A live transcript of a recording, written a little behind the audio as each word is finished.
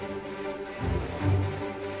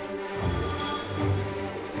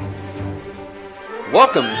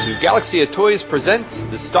Welcome to Galaxy of Toys presents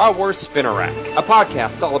the Star Wars Spinner Rack, a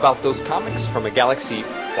podcast all about those comics from a galaxy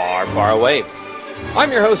far, far away. I'm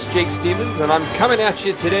your host, Jake Stevens, and I'm coming at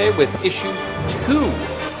you today with issue 2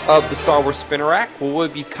 of the Star Wars Spinner Rack, where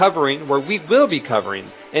we will be covering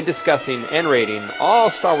and discussing and rating all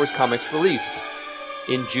Star Wars comics released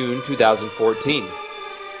in June 2014.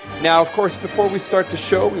 Now, of course, before we start the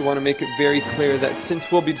show, we want to make it very clear that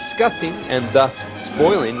since we'll be discussing and thus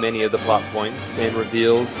spoiling many of the plot points and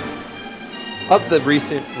reveals of the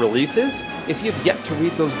recent releases, if you've yet to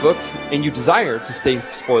read those books and you desire to stay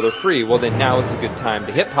spoiler-free, well, then now is a good time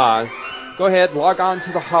to hit pause, go ahead, log on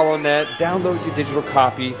to the HoloNet, download your digital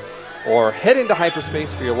copy, or head into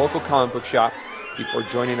hyperspace for your local comic book shop before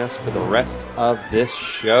joining us for the rest of this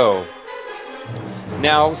show.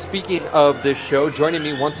 Now, speaking of this show, joining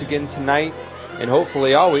me once again tonight, and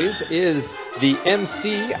hopefully always, is the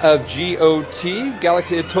MC of GOT,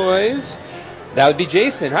 Galaxy of Toys. That would be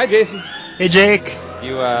Jason. Hi, Jason. Hey, Jake.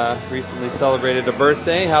 You recently celebrated a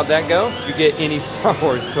birthday. How'd that go? Did you get any Star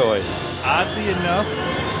Wars toys? Oddly enough,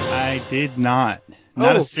 I did not.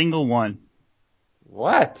 Not a single one.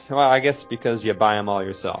 What? Well, I guess because you buy them all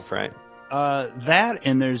yourself, right? That,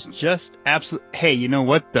 and there's just absolute... Hey, you know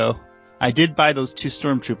what, though? I did buy those 2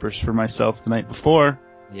 Stormtroopers for myself the night before.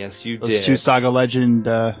 Yes, you did. Those 2 Saga Legend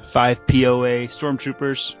 5 POA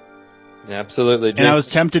Stormtroopers. Absolutely. Jason. And I was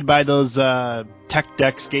tempted by those Tech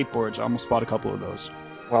Deck skateboards. I almost bought a couple of those.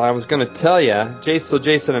 Well, I was going to tell you,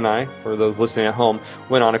 Jason and I, for those listening at home,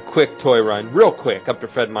 went on a quick toy run, real quick, up to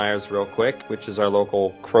Fred Meyer's real quick, which is our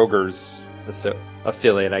local Kroger's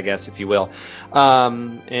affiliate, I guess, if you will.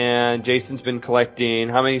 And Jason's been collecting,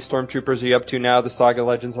 how many Stormtroopers are you up to now, the Saga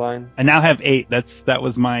Legends line? I now have 8. That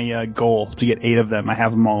was my goal, to get 8 of them. I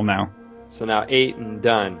have them all now. So now 8 and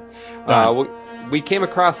done. We came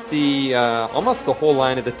across the almost the whole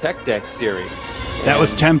line of the Tech Deck series. That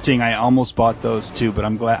was tempting. I almost bought those too, but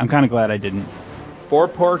I'm kind of glad I didn't. Four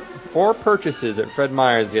purchases at Fred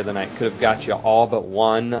Meyer's the other night could have got you all but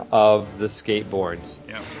one of the skateboards.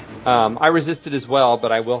 Yeah. I resisted as well,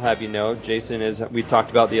 but I will have you know, Jason, as we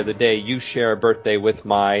talked about the other day, you share a birthday with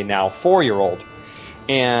my now 4-year-old.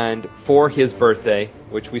 And for his birthday,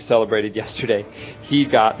 which we celebrated yesterday, he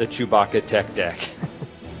got the Chewbacca Tech Deck.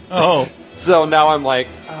 Oh. So now I'm like,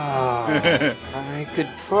 I could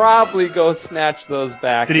probably go snatch those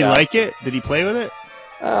back. Did he like it? Did he play with it?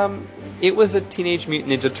 It was a Teenage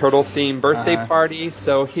Mutant Ninja Turtle themed birthday party,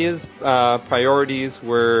 so his priorities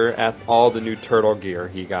were at all the new turtle gear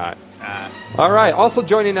he got. All right, also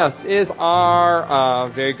joining us is our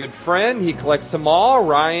very good friend. He collects them all,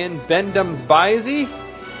 Ryan Bendums Bizey,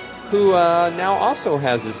 who now also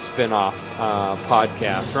has his spin-off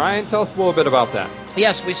podcast. Ryan, tell us a little bit about that.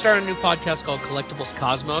 Yes, we started a new podcast called Collectibles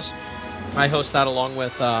Cosmos. I host that along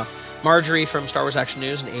with Marjorie from Star Wars Action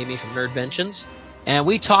News and Amy from Nerdventions. And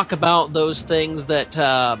we talk about those things that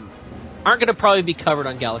aren't going to probably be covered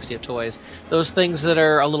on Galaxy of Toys. Those things that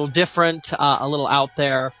are a little different, a little out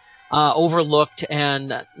there, overlooked,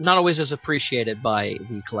 and not always as appreciated by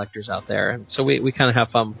the collectors out there. And so we kind of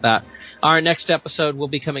have fun with that. Our next episode will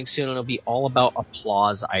be coming soon, and it'll be all about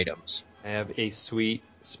applause items. I have a sweet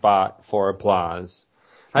spot for applause.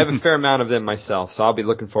 I have a fair amount of them myself, so I'll be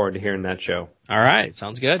looking forward to hearing that show. All right,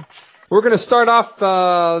 sounds good. We're going to start off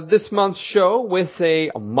this month's show with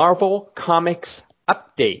a Marvel Comics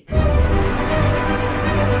update.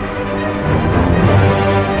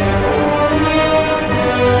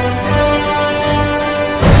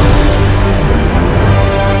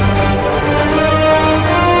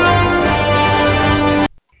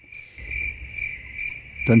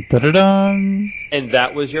 Dun, dun, dun, dun. And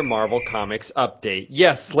that was your Marvel Comics update.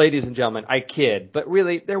 Yes, ladies and gentlemen, I kid, but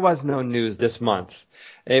really, there was no news this month.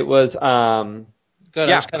 It was, Good, I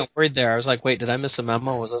was kind of worried there. I was like, wait, did I miss a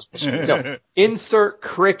memo? Was I supposed to... No. Insert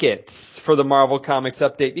crickets for the Marvel Comics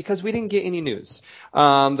update, because we didn't get any news.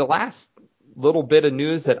 The last little bit of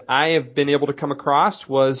news that I have been able to come across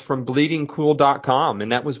was from BleedingCool.com,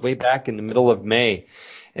 and that was way back in the middle of May.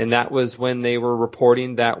 And that was when they were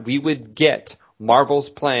reporting that we would get Marvel's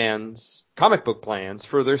plans, comic book plans,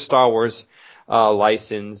 for their Star Wars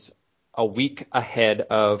license a week ahead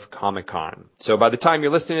of Comic-Con. So by the time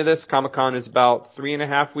you're listening to this, Comic-Con is about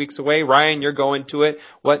 3.5 weeks away. Ryan, you're going to it.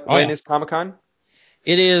 When is Comic-Con?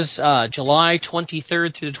 It is July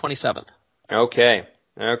 23rd through the 27th.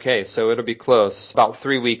 Okay, so it'll be close. About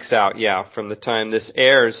 3 weeks out, from the time this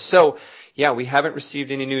airs. So, we haven't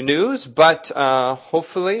received any new news, but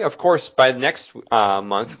hopefully, of course, by next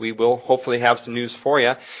month, we will hopefully have some news for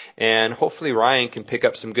you. And hopefully Ryan can pick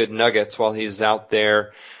up some good nuggets while he's out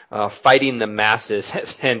there fighting the masses at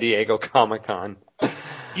San Diego Comic-Con.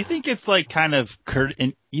 You think it's like kind of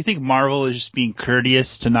you think Marvel is just being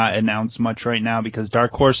courteous to not announce much right now because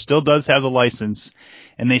Dark Horse still does have the license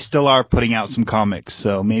and they still are putting out some comics,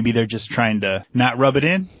 so maybe they're just trying to not rub it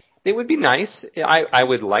in? It would be nice. I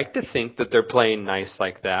would like to think that they're playing nice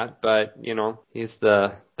like that, but he's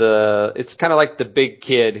it's kind of like the big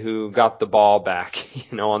kid who got the ball back,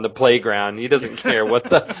 on the playground. He doesn't care what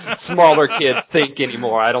the smaller kids think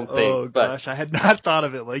anymore, I don't think. Oh gosh, I had not thought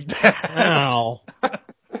of it like that. Wow.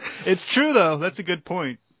 It's true though. That's a good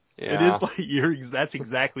point. Yeah. It is like that's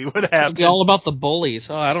exactly what It'd happened. be all about the bullies.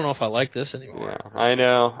 Oh, I don't know if I like this anymore. Yeah, I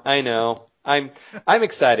know. I'm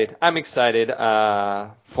excited. I'm excited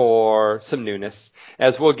for some newness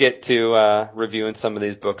as we'll get to reviewing some of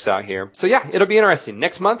these books out here. So yeah, it'll be interesting.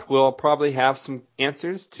 Next month we'll probably have some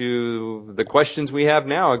answers to the questions we have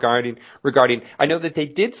now regarding. I know that they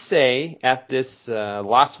did say at this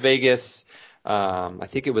Las Vegas. I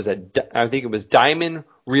think it was Diamond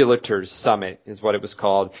Realtors Summit is what it was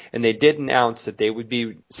called, and they did announce that they would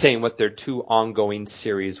be saying what their 2 ongoing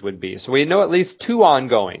series would be. So we know at least 2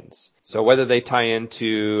 ongoings. So whether they tie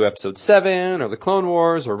into Episode 7 or the Clone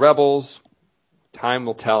Wars or Rebels, time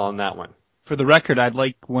will tell on that one. For the record, I'd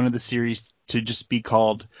like one of the series to just be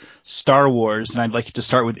called Star Wars, and I'd like it to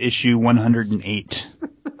start with issue 108.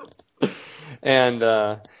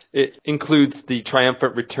 And it includes the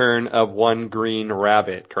triumphant return of one green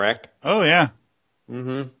rabbit, correct? Oh, yeah.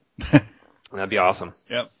 Mm-hmm. That'd be awesome.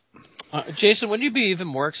 Yep. Jason, wouldn't you be even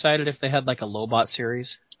more excited if they had like a Lobot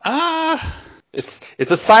series?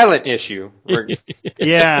 It's a silent issue.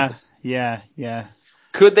 Yeah.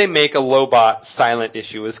 Could they make a Lobot silent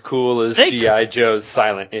issue as cool as G.I. Joe's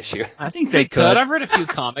silent issue? I think they could. I've read a few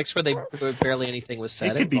comics where barely anything was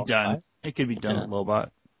said. It could be done. It could be done with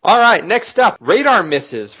Lobot. All right, next up, radar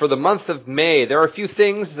misses for the month of May. There are a few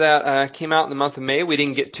things that came out in the month of May we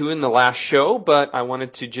didn't get to in the last show, but I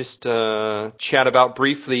wanted to just chat about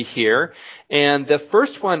briefly here. And the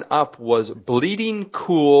first one up was Bleeding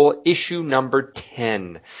Cool, issue number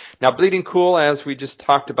 10. Now, Bleeding Cool, as we just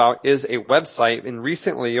talked about, is a website, and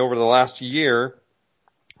recently, over the last year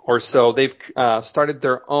or so, they've started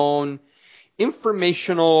their own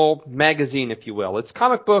informational magazine, if you will. It's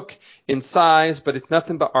comic book in size, but it's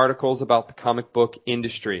nothing but articles about the comic book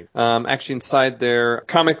industry. Actually, inside their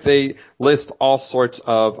comic, they list all sorts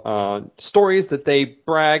of stories that they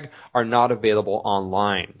brag are not available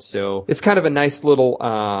online. So it's kind of a nice little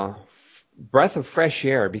breath of fresh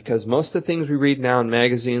air, because most of the things we read now in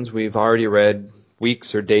magazines we've already read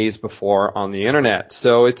weeks or days before on the internet.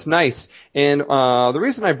 So it's nice. And the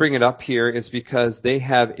reason I bring it up here is because they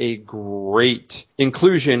have a great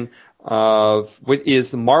inclusion of what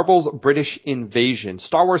is the Marvel's British Invasion,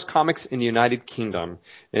 Star Wars comics in the United Kingdom.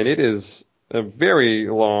 And it is a very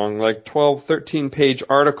long, like 12, 13-page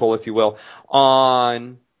article, if you will,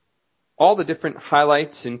 on all the different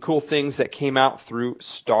highlights and cool things that came out through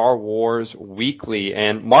Star Wars Weekly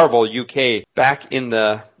and Marvel UK back in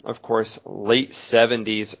the, of course, late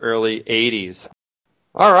 70s, early 80s.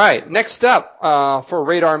 All right, next up for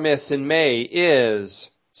Radar Miss in May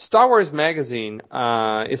is Star Wars Magazine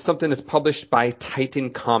is something that's published by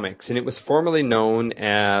Titan Comics, and it was formerly known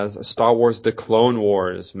as Star Wars The Clone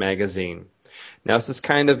Wars Magazine. Now, this is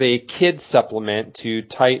kind of a kid's supplement to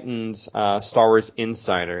Titan's Star Wars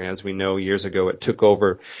Insider. As we know, years ago, it took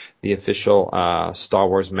over the official Star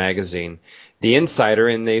Wars magazine, the Insider,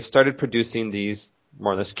 and they've started producing these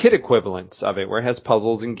more or less kid equivalents of it, where it has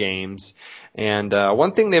puzzles and games. And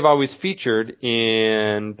one thing they've always featured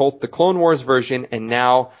in both the Clone Wars version and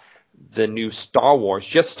now the new Star Wars,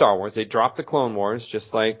 just Star Wars, they dropped the Clone Wars,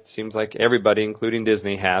 just like, seems like everybody, including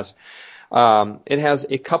Disney, has. It has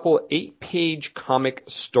a couple 8-page comic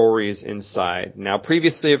stories inside. Now,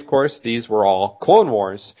 previously, of course, these were all Clone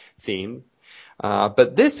Wars themed.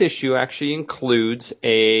 But this issue actually includes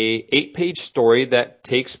a 8-page story that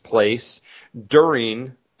takes place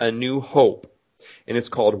during A New Hope. And it's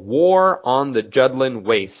called War on the Judlin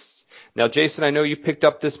Wastes. Now, Jason, I know you picked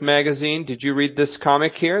up this magazine. Did you read this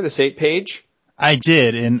comic here, this 8-page? I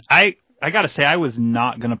did, and I gotta say, I was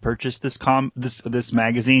not gonna purchase this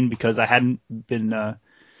magazine because I hadn't been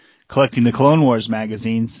collecting the Clone Wars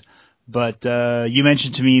magazines. But you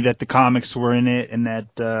mentioned to me that the comics were in it and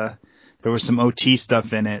that there was some OT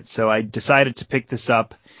stuff in it, so I decided to pick this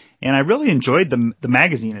up. And I really enjoyed the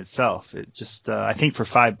magazine itself. It just I think for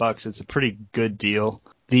 $5, it's a pretty good deal.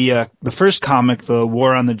 The first comic, the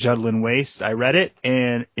War on the Judlin Waste, I read it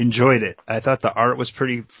and enjoyed it. I thought the art was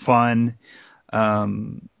pretty fun.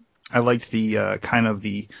 I liked the kind of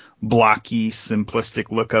the blocky,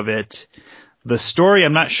 simplistic look of it. The story,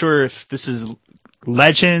 I'm not sure if this is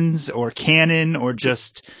Legends or canon or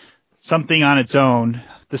just something on its own,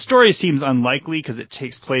 The story seems unlikely because it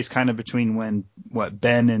takes place kind of between when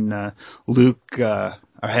Ben and Luke are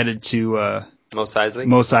headed to Mos Eisley.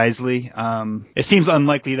 Mos Eisley. It seems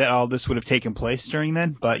unlikely that all this would have taken place during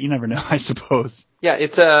then, but you never know, I suppose. Yeah,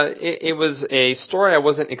 it was a story I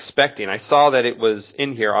wasn't expecting. I saw that it was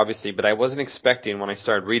in here, obviously, but I wasn't expecting when I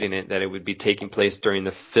started reading it that it would be taking place during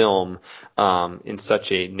the film in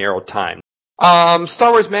such a narrow time.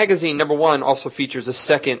 Star Wars Magazine #1 also features a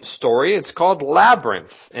second story. It's called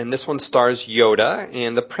Labyrinth, and this one stars Yoda.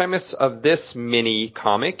 And the premise of this mini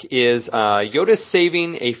comic is Yoda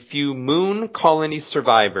saving a few moon colony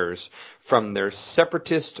survivors from their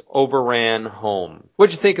separatist overran home.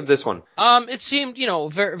 What'd you think of this one? It seemed,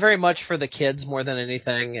 very, very much for the kids more than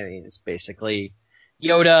anything. I mean, it's basically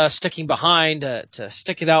Yoda sticking behind to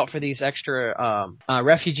stick it out for these extra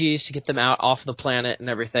refugees to get them out off the planet and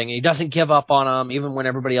everything. And he doesn't give up on them, even when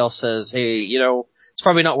everybody else says, hey, it's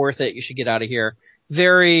probably not worth it. You should get out of here.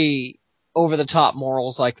 Very over-the-top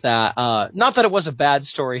morals like that. Not that it was a bad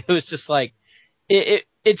story. It was just like,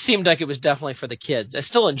 it seemed like it was definitely for the kids. I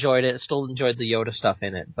still enjoyed it. I still enjoyed the Yoda stuff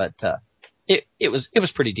in it, but it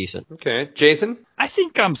was pretty decent. Okay. Jason? I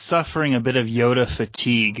think I'm suffering a bit of Yoda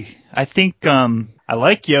fatigue. I think I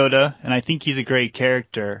like Yoda, and I think he's a great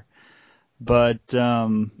character. But I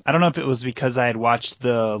don't know if it was because I had watched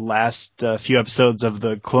the last few episodes of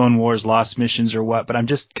the Clone Wars Lost Missions or what, but I'm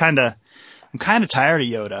kind of tired of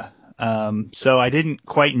Yoda. So I didn't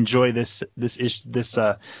quite enjoy this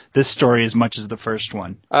story as much as the first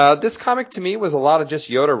one. This comic to me was a lot of just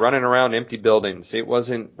Yoda running around empty buildings. It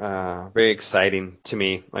wasn't very exciting to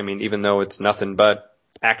me. I mean, even though it's nothing but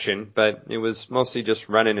action, but it was mostly just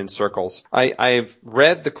running in circles. I've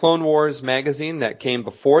read the Clone Wars magazine that came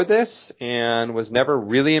before this and was never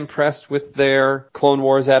really impressed with their Clone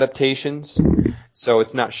Wars adaptations. So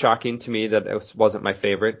it's not shocking to me that it wasn't my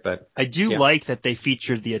favorite, but I do like that they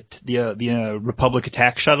featured the Republic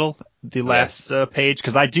attack shuttle, the last page,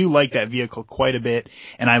 because I do like that vehicle quite a bit,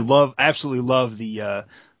 and I absolutely love the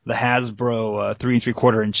Hasbro 3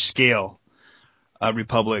 3/4 inch scale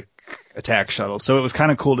Republic attack shuttle. So it was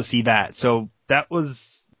kind of cool to see that. So that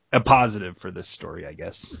was a positive for this story, I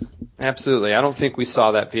guess. Absolutely. I don't think we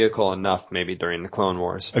saw that vehicle enough maybe during the Clone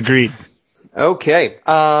Wars. Agreed. Okay.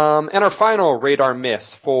 And our final radar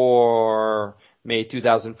miss for May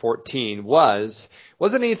 2014 wasn't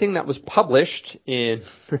anything that was published in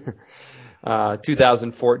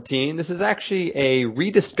 2014. This is actually a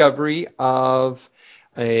rediscovery of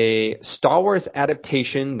a Star Wars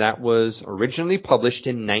adaptation that was originally published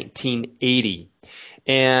in 1980.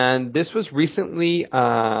 And this was recently,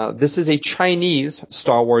 this is a Chinese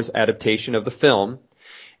Star Wars adaptation of the film.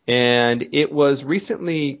 And it was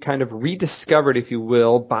recently kind of rediscovered, if you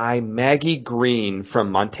will, by Maggie Green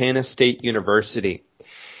from Montana State University.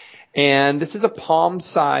 And this is a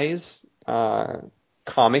palm-size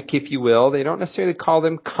comic, if you will. They don't necessarily call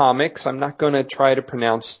them comics. I'm not going to try to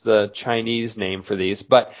pronounce the Chinese name for these,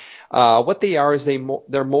 but what they are is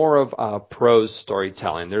they're more of prose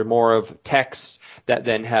storytelling. They're more of texts that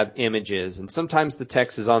then have images, and sometimes the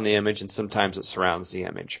text is on the image and sometimes it surrounds the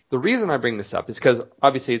image. The reason I bring this up is because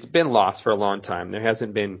obviously it's been lost for a long time. There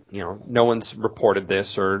hasn't been, no one's reported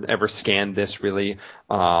this or ever scanned this really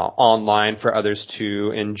online for others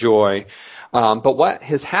to enjoy. But what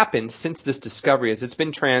has happened since this discovery is it's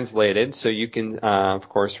been translated, so you can, of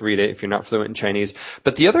course, read it if you're not fluent in Chinese.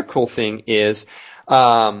 But the other cool thing is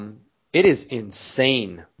it is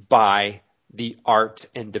insane by the art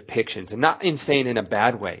and depictions, and not insane in a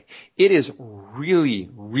bad way. It is really,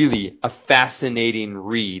 really a fascinating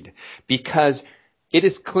read because it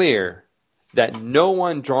is clear that no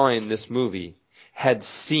one drawing this movie had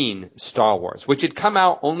seen Star Wars, which had come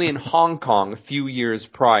out only in Hong Kong a few years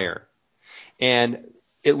prior. And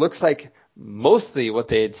it looks like mostly what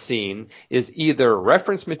they had seen is either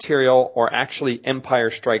reference material or actually Empire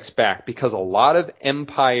Strikes Back, because a lot of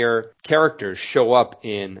Empire characters show up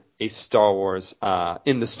in a Star Wars,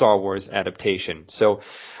 in the Star Wars adaptation. So,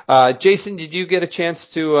 Jason, did you get a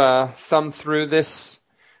chance to thumb through this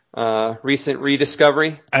recent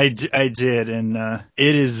rediscovery? I did, and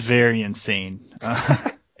it is very insane.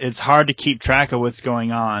 It's hard to keep track of what's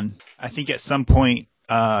going on. I think at some point,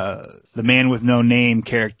 the Man with No Name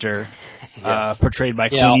character, portrayed by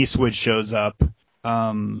Clint Eastwood, shows up.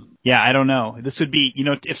 I don't know. This would be,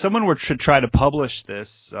 if someone were to try to publish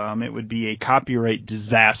this, it would be a copyright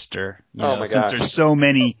disaster. Since there's so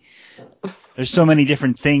many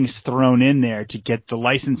different things thrown in there to get the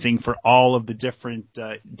licensing for all of the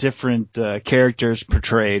different characters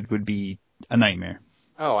portrayed would be a nightmare.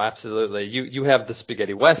 Oh, absolutely. You have the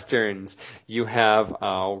spaghetti westerns. You have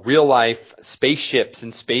real life spaceships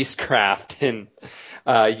and spacecraft, and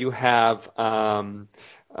you have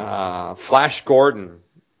Flash Gordon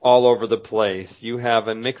all over the place. You have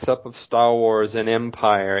a mix up of Star Wars and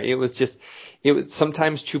Empire. It was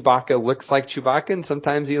sometimes Chewbacca looks like Chewbacca, and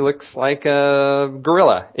sometimes he looks like a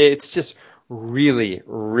gorilla. It's just really,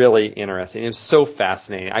 really interesting. It was so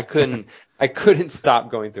fascinating. I couldn't stop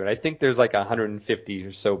going through it. I think there's like 150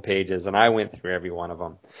 or so pages, and I went through every one of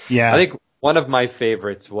them. Yeah. I think one of my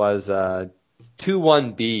favorites was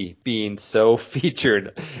 21B being so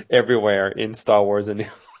featured everywhere in Star Wars A New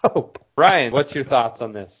Hope. Ryan, what's your thoughts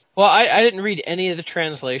on this? Well, I didn't read any of the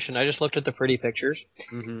translation. I just looked at the pretty pictures.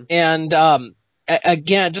 Mm-hmm. And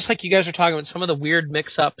again, just like you guys are talking about some of the weird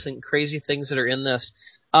mix-ups and crazy things that are in this,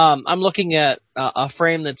 I'm looking at a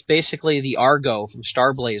frame that's basically the Argo from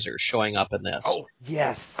Star Blazers showing up in this. Oh,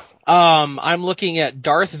 yes. I'm looking at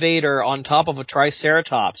Darth Vader on top of a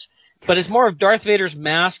Triceratops, but it's more of Darth Vader's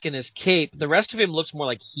mask and his cape. The rest of him looks more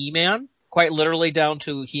like He-Man, quite literally down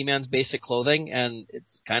to He-Man's basic clothing, and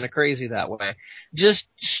it's kind of crazy that way. Just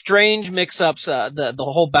strange mix-ups, the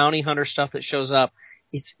whole bounty hunter stuff that shows up.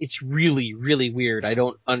 It's really, really weird. I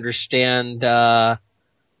don't understand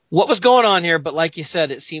what was going on here, but like you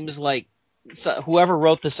said, it seems like whoever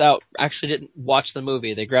wrote this out actually didn't watch the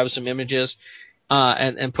movie. They grabbed some images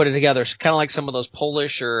and put it together. It's kind of like some of those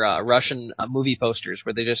Polish or Russian movie posters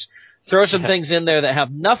where they just throw some things in there that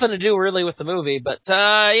have nothing to do really with the movie, but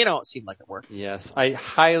it seemed like it worked. Yes, I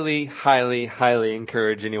highly, highly, highly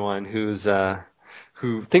encourage anyone who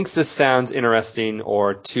thinks this sounds interesting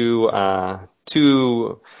or too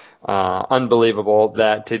unbelievable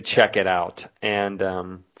to check it out. And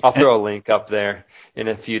I'll throw a link up there in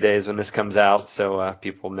a few days when this comes out, so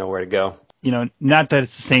people know where to go. Not that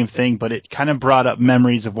it's the same thing, but it kind of brought up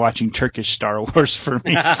memories of watching Turkish Star Wars for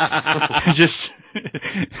me. Just.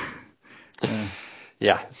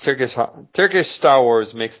 Yeah, Turkish Star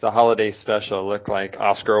Wars makes the holiday special look like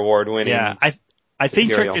Oscar award winning. Yeah, I think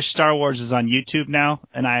material. Turkish Star Wars is on YouTube now,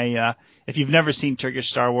 and if you've never seen Turkish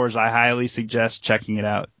Star Wars, I highly suggest checking it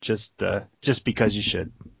out. Just because you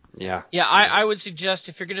should. Yeah. Yeah, I would suggest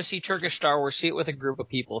if you're going to see Turkish Star Wars, see it with a group of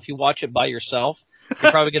people. If you watch it by yourself,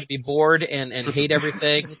 you're probably going to be bored and hate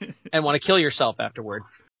everything and want to kill yourself afterward.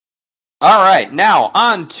 All right, now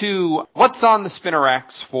on to what's on the spinner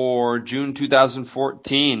racks for June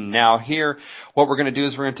 2014. Now here, what we're going to do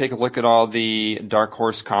is we're going to take a look at all the Dark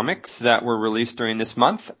Horse comics that were released during this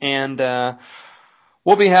month, and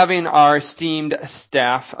we'll be having our esteemed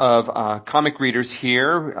staff of comic readers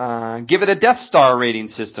here give it a Death Star rating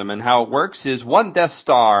system. And how it works is 1 Death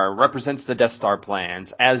Star represents the Death Star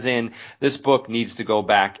plans, as in this book needs to go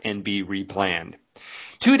back and be replanned.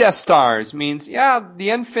 2 Death Stars means, the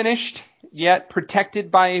unfinished, yet protected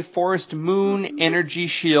by a Forest Moon energy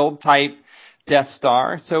shield type Death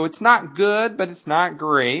Star. So it's not good, but it's not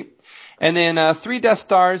great. And then 3 Death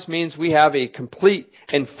Stars means we have a complete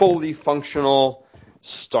and fully functional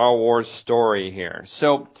Star Wars story here.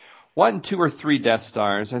 So 1, 2, or 3 Death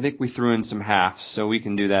Stars. I think we threw in some halves, so we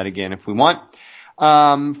can do that again if we want.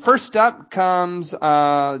 First up comes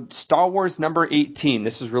Star Wars number 18.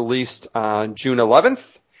 This was released June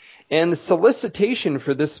 11th. And the solicitation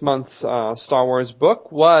for this month's Star Wars book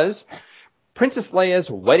was Princess Leia's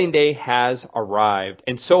wedding day has arrived,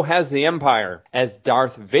 and so has the Empire. As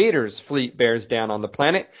Darth Vader's fleet bears down on the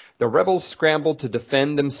planet, the rebels scramble to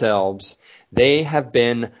defend themselves. They have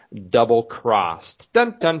been double-crossed.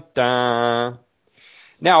 Dun, dun, dun.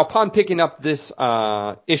 Now, upon picking up this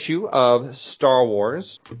issue of Star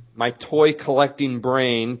Wars, my toy collecting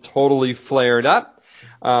brain totally flared up.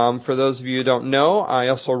 For those of you who don't know, I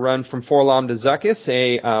also run From Forlom to Zuckus,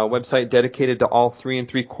 a website dedicated to all 3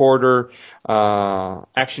 3/4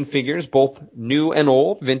 action figures, both new and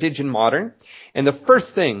old, vintage and modern. And the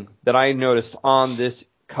first thing that I noticed on this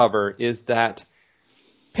cover is that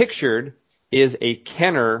pictured is a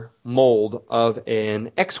Kenner mold of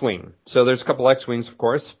an X-Wing. So there's a couple X-Wings, of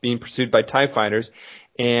course, being pursued by TIE fighters.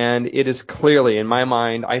 And it is clearly, in my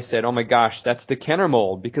mind, I said, oh my gosh, that's the Kenner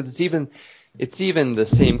mold, because it's even the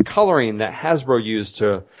same coloring that Hasbro used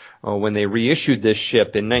to when they reissued this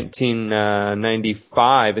ship in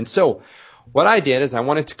 1995. And so what I did is I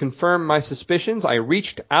wanted to confirm my suspicions. I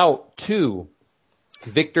reached out to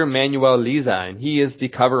Victor Manuel Liza, and he is the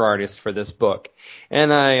cover artist for this book.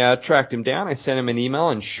 And I tracked him down. I sent him an email,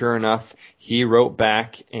 and sure enough, he wrote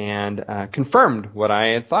back and confirmed what I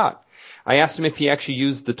had thought. I asked him if he actually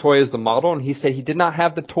used the toy as the model, and he said he did not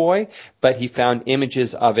have the toy, but he found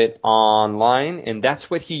images of it online, and that's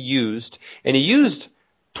what he used. And he used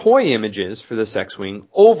toy images for this X-Wing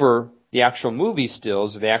over the actual movie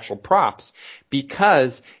stills or the actual props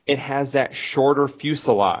because it has that shorter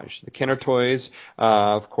fuselage. The Kenner toys,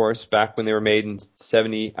 of course, back when they were made in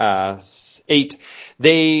 78,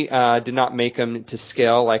 they did not make them to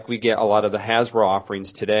scale like we get a lot of the Hasbro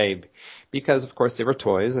offerings today because, of course, they were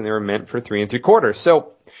toys and they were meant for 3 3/4.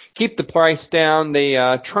 So keep the price down. They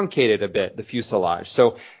truncated a bit, the fuselage.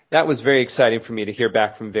 So that was very exciting for me to hear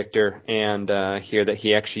back from Victor and hear that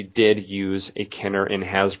he actually did use a Kenner and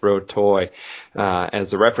Hasbro toy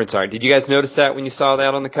as the reference art. Did you guys notice that when you saw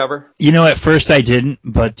that on the cover? At first I didn't,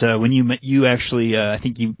 but when you actually, I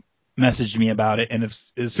think you messaged me about it, and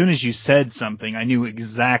as soon as you said something, I knew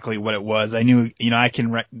exactly what it was. I knew, the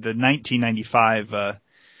 1995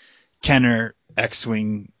 Kenner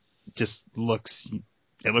X-Wing just looks like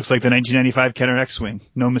the 1995 Kenner X-Wing.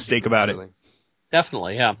 No mistake about it.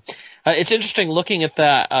 Definitely, yeah. It's interesting looking at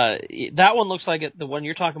that. That one looks like the one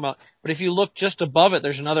you're talking about, but if you look just above it,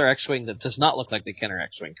 there's another X-Wing that does not look like the Kenner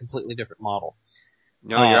X-Wing, completely different model.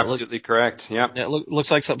 No, you're absolutely correct. Yeah. It looks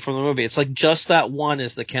like something from the movie. It's like just that one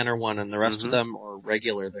is the Kenner one, and the rest of them are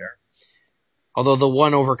regular there. Although the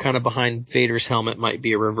one over kind of behind Vader's helmet might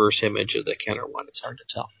be a reverse image of the Kenner one. It's hard to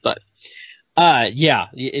tell. But,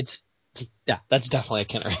 that's definitely a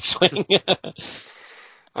Kenner X-Wing.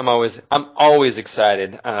 I'm always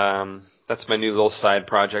excited. That's my new little side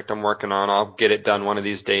project I'm working on. I'll get it done one of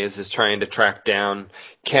these days, is trying to track down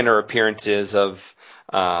Kenner appearances of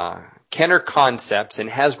Kenner concepts and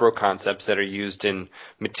Hasbro concepts that are used in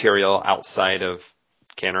material outside of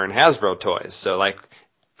Kenner and Hasbro toys. So like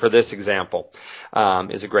for this example,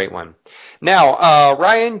 is a great one. Now,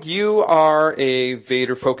 Ryan, you are a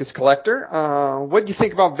Vader focus collector. What do you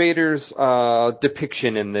think about Vader's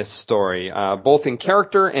depiction in this story, both in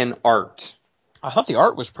character and art? I thought the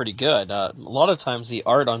art was pretty good. A lot of times the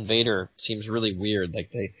art on Vader seems really weird. Like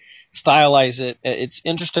they stylize it. It's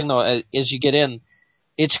interesting though, as you get in,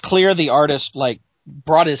 it's clear the artist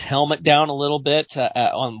brought his helmet down a little bit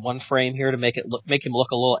on one frame here to make him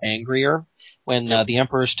look a little angrier when the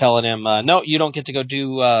Emperor's telling him, no, you don't get to go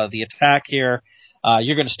do the attack here.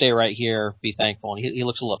 You're going to stay right here. Be thankful. And he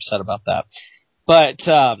looks a little upset about that. But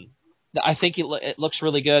I think it looks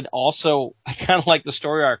really good. Also, I kind of like the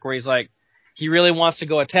story arc where he's like, he really wants to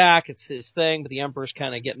go attack. It's his thing, but the Emperor's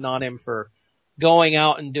kind of getting on him for going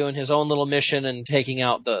out and doing his own little mission and taking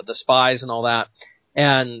out the spies and all that.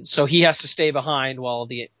 And so he has to stay behind while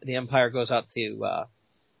the Empire goes out to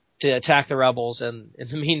attack the rebels. And in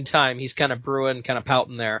the meantime, he's kind of brewing, kind of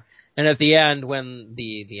pouting there. And at the end, when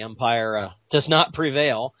the Empire does not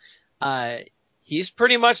prevail, he's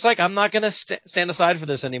pretty much like, I'm not going to stand aside for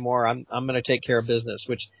this anymore. I'm going to take care of business,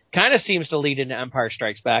 which kind of seems to lead into Empire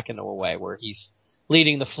Strikes Back in a way, where he's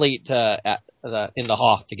leading the fleet into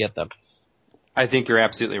Hoth to get them. I think you're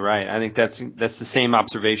absolutely right. I think that's the same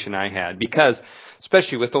observation I had, because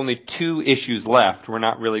especially with only 2 issues left, we're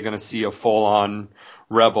not really going to see a full-on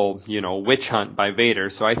rebel, witch hunt by Vader.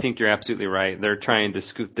 So I think you're absolutely right. They're trying to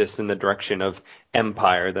scoot this in the direction of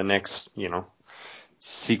Empire, the next,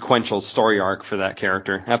 sequential story arc for that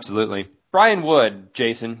character. Absolutely. Brian Wood,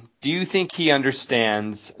 Jason, do you think he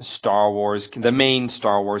understands Star Wars, the main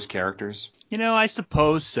Star Wars characters? I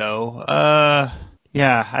suppose so.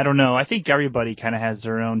 Yeah, I don't know. I think everybody kind of has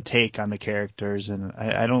their own take on the characters, and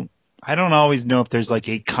I don't always know if there's like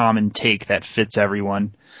a common take that fits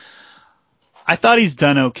everyone. I thought he's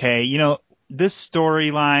done okay. This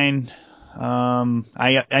storyline,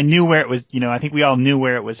 I knew where it was. I think we all knew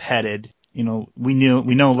where it was headed. We know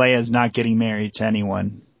Leia's not getting married to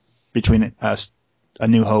anyone between us, A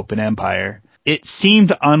New Hope and Empire. It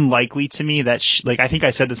seemed unlikely to me that, I think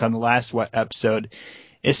I said this on the last episode.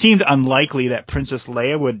 It seemed unlikely that Princess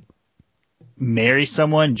Leia would marry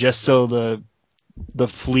someone just so the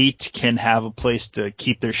fleet can have a place to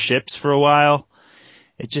keep their ships for a while.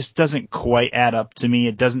 It just doesn't quite add up to me.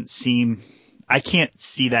 It doesn't seem... I can't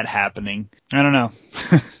see that happening. I don't know.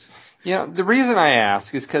 Yeah, the reason I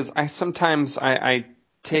ask is because I sometimes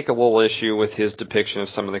take a little issue with his depiction of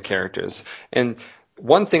some of the characters. And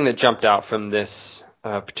one thing that jumped out from this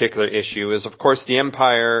particular issue is, of course, the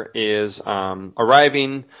Empire is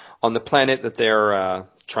arriving on the planet that they're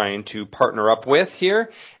trying to partner up with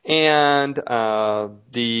here, and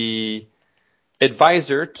the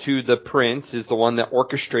advisor to the prince is the one that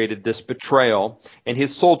orchestrated this betrayal, and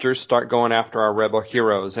his soldiers start going after our rebel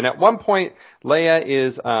heroes. And at one point, Leia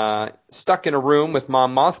is stuck in a room with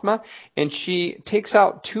Mon Mothma, and she takes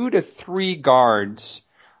out 2 to 3 guards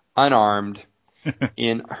unarmed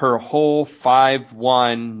in her whole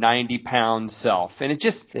 5'1", 90-pound self. And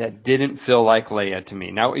it didn't feel like Leia to me.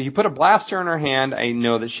 Now, you put a blaster in her hand, I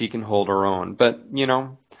know that she can hold her own. But,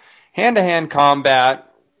 hand-to-hand combat,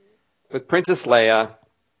 with Princess Leia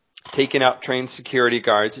taking out trained security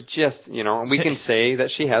guards, it just, we can say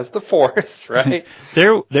that she has the Force, right?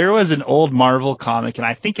 There was an old Marvel comic, and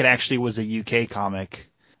I think it actually was a UK comic,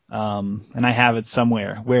 and I have it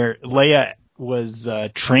somewhere, where Leia was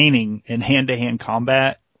training in hand-to-hand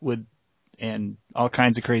combat and all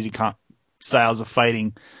kinds of crazy styles of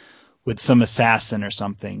fighting with some assassin or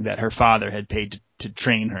something that her father had paid to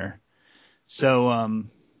train her. So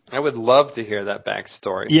I would love to hear that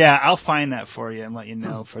backstory. Yeah, I'll find that for you and let you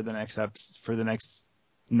know for the next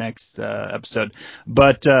episode.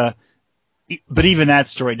 But even that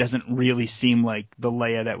story doesn't really seem like the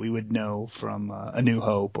Leia that we would know from A New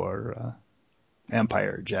Hope or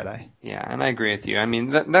Empire or Jedi. Yeah, and I agree with you. I mean,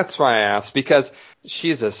 that's why I asked, because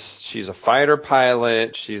she's a fighter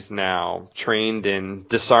pilot. She's now trained in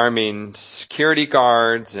disarming security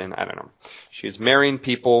guards, and I don't know. She's marrying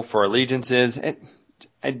people for allegiances.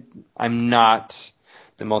 I'm not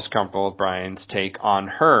the most comfortable with Brian's take on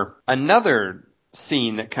her. Another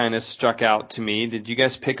scene that kind of struck out to me, did you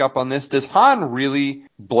guys pick up on this? Does Han really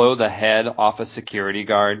blow the head off a security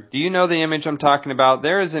guard? Do you know the image I'm talking about?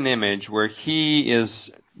 There is an image where he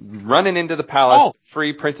is running into the palace to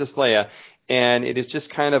free Princess Leia, and it is just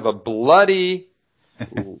kind of a bloody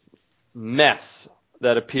mess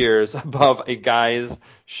that appears above a guy's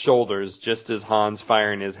shoulders just as Han's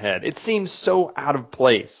firing his head. It seems so out of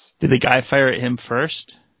place. Did the guy fire at him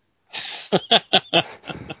first?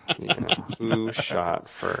 Who shot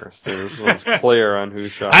first? This one's clear on who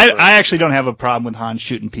shot first. I actually don't have a problem with Han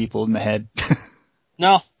shooting people in the head.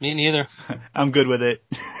 No, me neither. I'm good with it.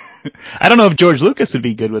 I don't know if George Lucas would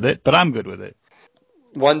be good with it, but I'm good with it.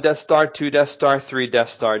 1 Death Star, 2 Death Star, 3 Death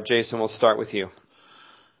Star. Jason, we'll start with you.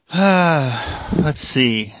 Let's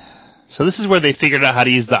see. So this is where they figured out how to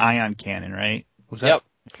use the ion cannon, right? Yep.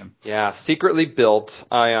 Okay. Yeah, secretly built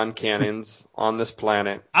ion cannons on this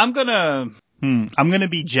planet. I'm gonna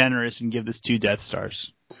be generous and give this 2 Death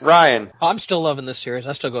Stars. Ryan. I'm still loving this series.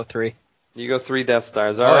 I still go 3. You go 3 Death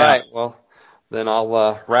Stars. All right. Well, then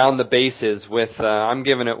I'll round the bases with I'm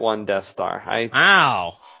giving it 1 Death Star.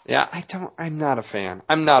 Wow. Yeah, I'm not a fan.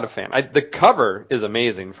 The cover is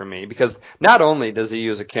amazing for me because not only does he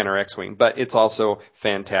use a Kenner X-Wing, but it's also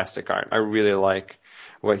fantastic art. I really like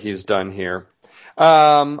what he's done here.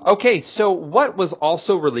 Okay, so what was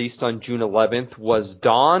also released on June 11th was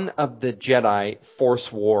Dawn of the Jedi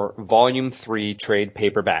Force War Volume 3 trade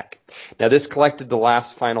paperback. Now, this collected the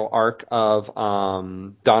last final arc of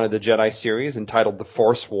Dawn of the Jedi series entitled The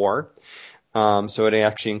Force War. So it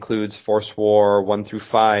actually includes Force War 1 through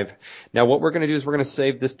 5. Now, what we're going to do is we're going to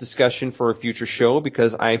save this discussion for a future show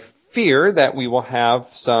because I fear that we will have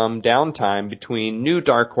some downtime between new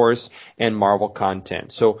Dark Horse and Marvel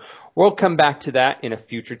content. So we'll come back to that in a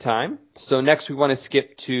future time. So next we want to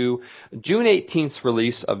skip to June 18th's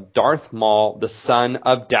release of Darth Maul, the Son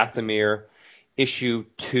of Dathomir, issue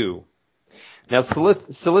 2. Now,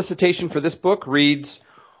 solicitation for this book reads,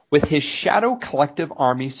 with his Shadow Collective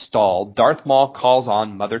army stalled, Darth Maul calls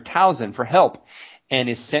on Mother Talzin for help and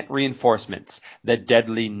is sent reinforcements, the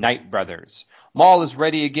deadly Night Brothers. Maul is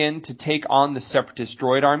ready again to take on the Separatist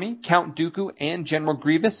droid army, Count Dooku, and General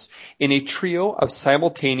Grievous in a trio of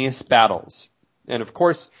simultaneous battles. And of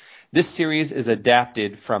course, this series is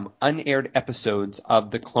adapted from unaired episodes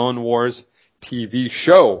of the Clone Wars TV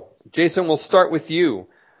show. Jason, we'll start with you.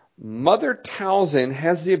 Mother Talzin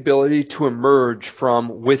has the ability to emerge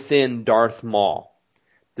from within Darth Maul.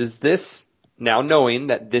 Does this, now knowing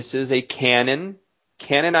that this is a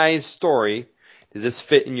canonized story, does this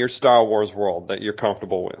fit in your Star Wars world that you're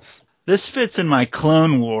comfortable with? This fits in my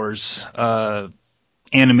Clone Wars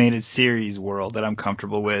animated series world that I'm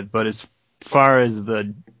comfortable with, but as far as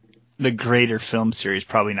the greater film series,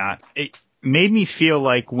 probably not. It made me feel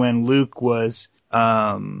like when Luke was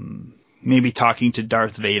maybe talking to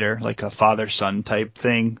Darth Vader, like a father-son type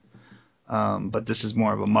thing. But this is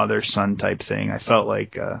more of a mother-son type thing. I felt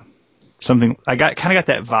like something. I kind of got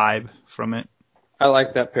that vibe from it. I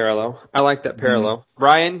like that parallel. Mm-hmm.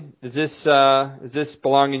 Ryan, does this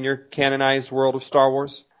belong in your canonized world of Star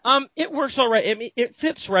Wars? It works all right. It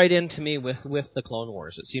fits right into me with the Clone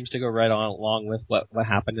Wars. It seems to go right on along with what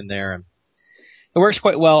happened in there, and it works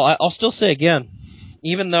quite well. I'll still say again,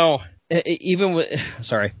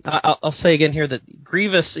 I'll say again here that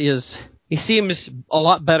Grievous he seems a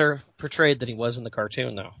lot better portrayed than he was in the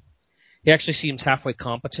cartoon, though. He actually seems halfway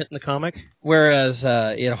competent in the comic, whereas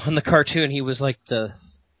in the cartoon he was like the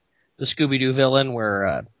Scooby-Doo villain,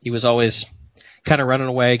 where he was always kind of running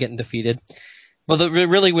away, getting defeated. Well,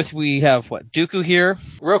 we have Dooku here.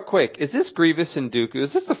 Real quick, is this Grievous and Dooku?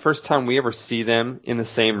 Is this the first time we ever see them in the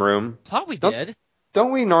same room? Thought we did.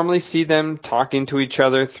 don't we normally see them talking to each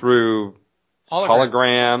other through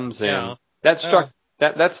holograms? And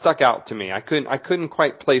that stuck out to me. I couldn't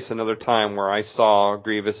quite place another time where I saw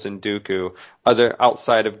Grievous and Dooku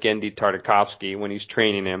outside of Genndy Tartakovsky when he's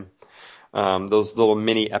training him. Those little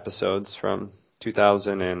mini episodes from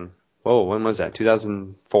 2000 and when was that?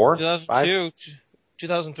 2004? 2002,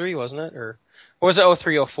 2003, wasn't it? Or was it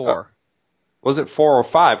 03, 04? Was it 4 or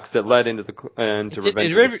 5? Because it led into Revenge of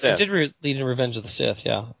the Sith. It did lead into Revenge of the Sith,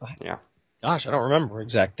 yeah. Yeah. Gosh, I don't remember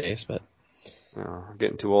exact days, but... I'm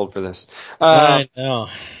getting too old for this. I know.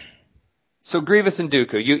 So Grievous and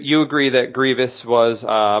Dooku, you agree that Grievous was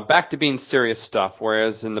back to being serious stuff,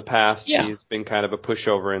 whereas in the past he's been kind of a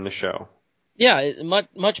pushover in the show. Yeah,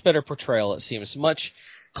 much better portrayal, it seems. Much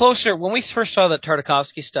closer. When we first saw that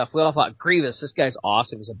Tartakovsky stuff, we all thought, Grievous, this guy's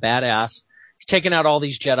awesome. He's a badass. He's taking out all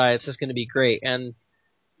these Jedi. It's just going to be great. And,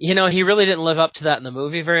 he really didn't live up to that in the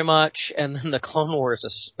movie very much, and then the Clone Wars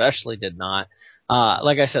especially did not.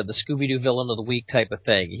 Like I said, the Scooby-Doo villain of the week type of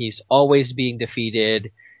thing. He's always being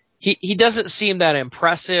defeated. He doesn't seem that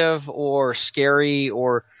impressive or scary,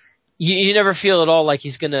 or you never feel at all like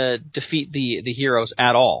he's going to defeat the heroes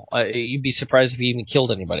at all. You'd be surprised if he even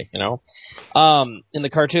killed anybody, in the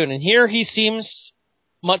cartoon. And here he seems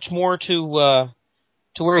much more to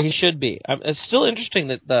where he should be. It's still interesting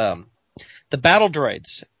that the battle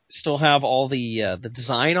droids still have all the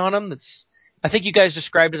design on them. I think you guys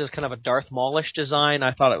described it as kind of a Darth Maulish design.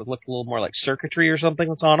 I thought it would look a little more like circuitry or something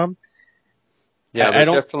that's on them. Yeah, they're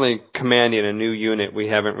definitely commanding a new unit we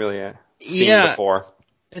haven't really seen before.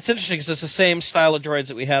 It's interesting because it's the same style of droids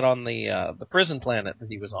that we had on the prison planet that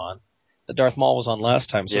he was on, that Darth Maul was on last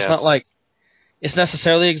time. So It's not like it's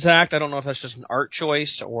necessarily exact. I don't know if that's just an art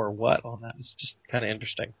choice or what on that. It's just kind of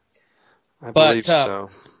interesting. I believe so.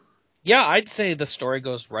 Yeah, I'd say the story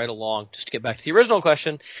goes right along. Just to get back to the original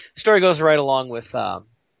question, the story goes right along with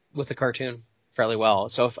the cartoon fairly well.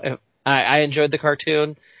 So if I enjoyed the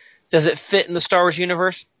cartoon. Does it fit in the Star Wars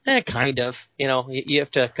universe? Kind of. You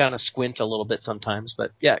have to kind of squint a little bit sometimes,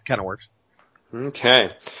 but yeah, it kind of works. Okay.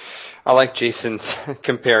 I like Jason's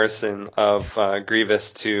comparison of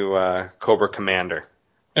Grievous to Cobra Commander.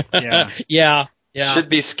 Yeah. Should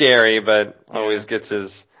be scary, but always gets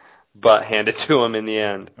his butt handed to him in the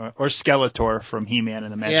end. Or Skeletor from He-Man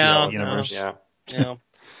in the Magic universe. Yeah.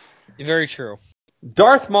 Very true.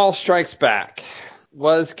 Darth Maul Strikes Back.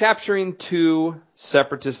 Was capturing 2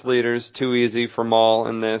 separatist leaders too easy for Maul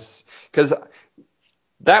in this? Because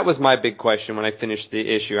that was my big question when I finished the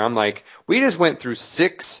issue. I'm like, we just went through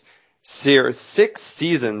 6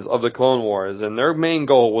 seasons of the Clone Wars, and their main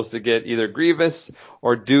goal was to get either Grievous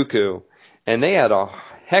or Dooku, and they had a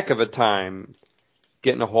heck of a time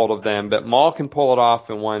getting a hold of them, but Maul can pull it off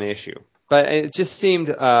in one issue. But it just seemed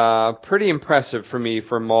pretty impressive for me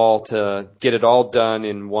for Maul to get it all done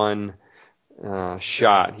in one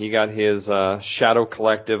shot. He got his Shadow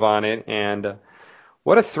Collective on it, and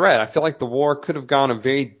what a threat. I feel like the war could have gone a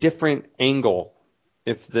very different angle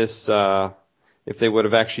if they would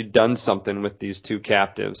have actually done something with these 2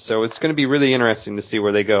 captives. So it's going to be really interesting to see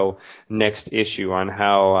where they go next issue on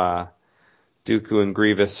how Dooku and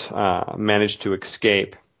Grievous managed to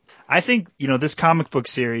escape. I think, this comic book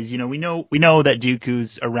series, we know that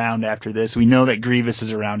Dooku's around after this. We know that Grievous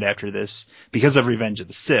is around after this because of Revenge of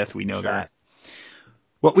the Sith. We know that.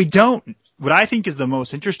 What I think is the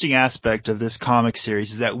most interesting aspect of this comic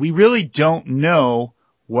series is that we really don't know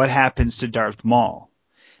what happens to Darth Maul.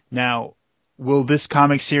 Now, will this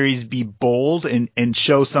comic series be bold and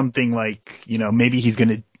show something like, maybe he's going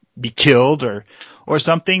to be killed or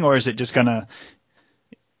something, or is he just going to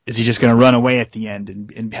run away at the end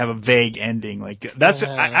and have a vague ending? Like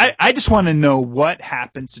I just want to know what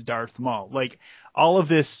happens to Darth Maul. Like all of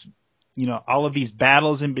this, all of these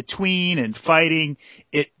battles in between and fighting,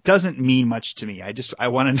 it doesn't mean much to me. I just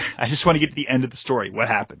want to get to the end of the story. What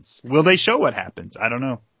happens? Will they show what happens? I don't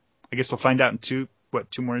know. I guess we'll find out in 2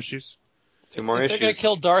 more issues? 2 more issues. If they're going to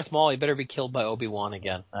kill Darth Maul, he better be killed by Obi-Wan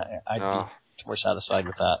again. I'd be much more satisfied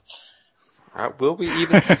with that. Will we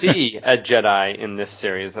even see a Jedi in this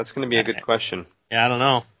series? That's going to be a good question. Yeah, I don't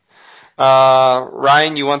know.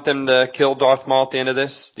 Ryan, you want them to kill Darth Maul at the end of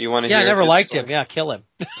this? Do you want to hear I never liked story? him. Yeah, kill him.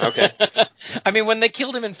 Okay. I mean, when they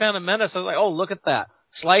killed him in Phantom Menace, I was like, oh, look at that.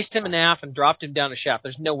 Sliced him in half and dropped him down a shaft.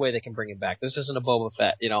 There's no way they can bring him back. This isn't a Boba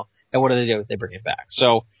Fett, And what do? They bring him back.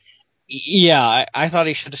 So, yeah, I thought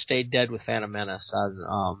he should have stayed dead with Phantom Menace.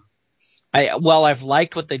 While I've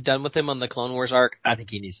liked what they've done with him on the Clone Wars arc, I think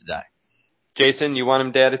he needs to die. Jason, you want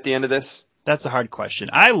him dead at the end of this? That's a hard question.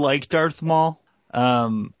 I like Darth Maul.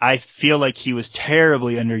 I feel like he was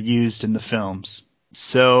terribly underused in the films.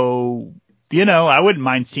 So I wouldn't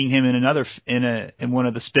mind seeing him in in one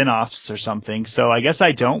of the spin-offs or something. So I guess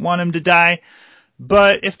I don't want him to die.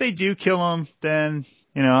 But if they do kill him, then,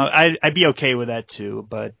 I'd be okay with that too.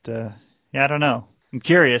 But, yeah, I don't know. I'm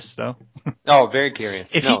curious though. Oh, very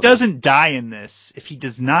curious. If he does not die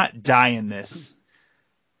in this,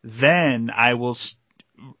 then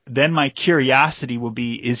then my curiosity will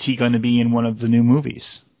be, is he going to be in one of the new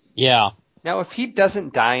movies? Yeah. Now, if he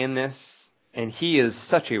doesn't die in this, and he is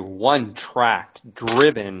such a one-track,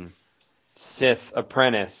 driven Sith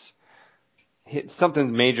apprentice,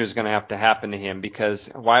 something major is going to have to happen to him, because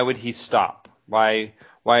why would he stop? Why,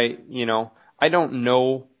 I don't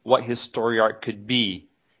know what his story arc could be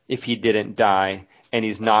if he didn't die and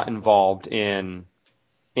he's not involved in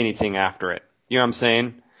anything after it. You know what I'm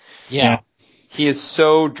saying? Yeah. He is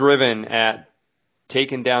so driven at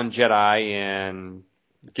taking down Jedi and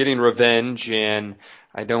getting revenge, and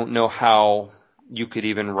I don't know how you could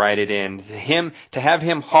even write it in. To have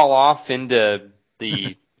him haul off into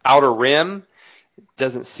the Outer Rim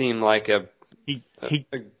doesn't seem like a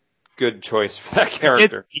good choice for that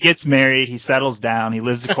character. He gets married, he settles down, he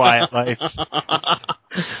lives a quiet life. I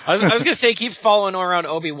was going to say he keeps following around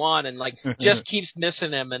Obi-Wan and just keeps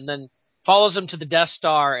missing him, and then follows him to the Death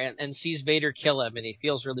Star and sees Vader kill him, and he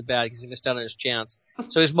feels really bad because he missed out on his chance.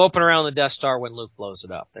 So he's moping around the Death Star when Luke blows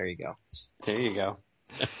it up. There you go. There you go.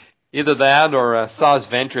 Either that or Saz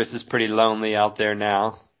Ventress is pretty lonely out there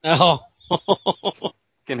now. Oh.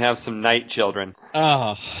 Can have some night children.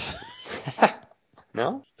 Oh.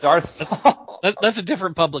 No? Darth. That's a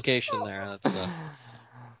different publication there. That's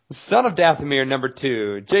Son of Dathomir, number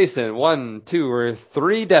 2. Jason, 1, 2, or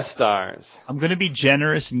 3 Death Stars. I'm going to be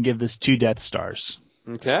generous and give this 2 Death Stars.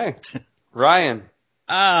 Okay. Ryan.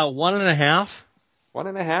 1.5.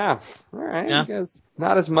 1.5. All right. Yeah. You guys,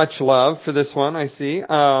 not as much love for this one, I see.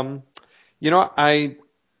 I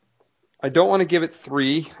don't want to give it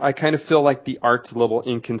 3. I kind of feel like the art's a little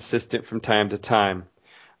inconsistent from time to time.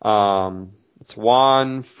 It's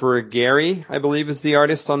Juan Ferrigari, I believe, is the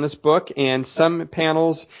artist on this book. And some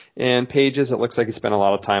panels and pages it looks like he spent a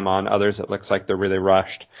lot of time on. Others it looks like they're really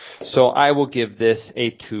rushed. So I will give this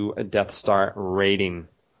a 2 Death Star rating.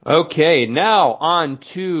 Okay, now on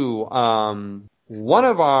to one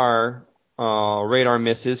of our radar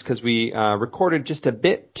misses, because we recorded just a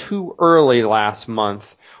bit too early last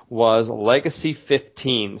month, was Legacy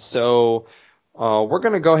 15. So we're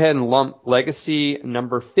going to go ahead and lump Legacy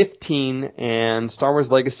number 15 and Star Wars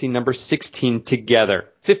Legacy number 16 together.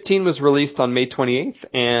 15 was released on May 28th,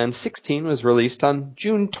 and 16 was released on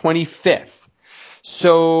June 25th.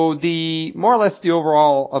 So more or less the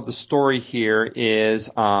overall of the story here is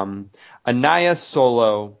Anaya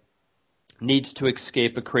Solo needs to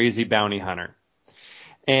escape a crazy bounty hunter.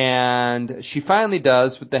 And she finally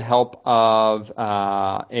does with the help of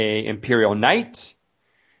a Imperial Knight,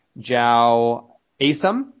 Zhao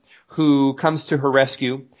Asum, who comes to her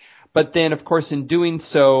rescue. But then, of course, in doing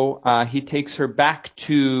so, he takes her back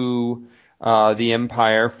to the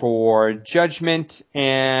Empire for judgment,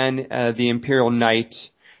 and the Imperial Knight,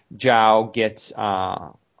 Zhao, gets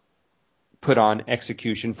put on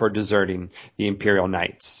execution for deserting the Imperial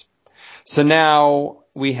Knights. So now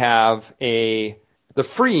we have the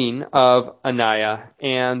freeing of Anaya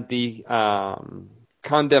and the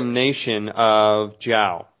condemnation of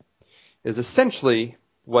Zhao is essentially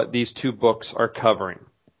what these 2 books are covering,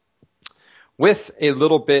 with a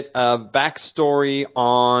little bit of backstory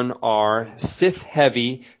on our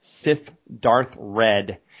Sith-heavy Sith Darth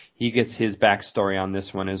Red. He gets his backstory on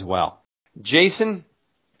this one as well. Jason,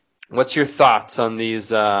 what's your thoughts on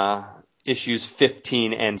these issues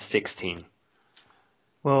 15 and 16?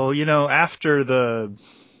 Well, after the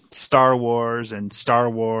Star Wars and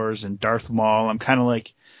Darth Maul, I'm kind of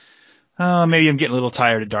like, oh, maybe I'm getting a little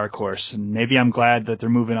tired of Dark Horse, and maybe I'm glad that they're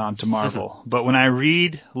moving on to Marvel. But when I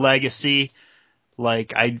read Legacy,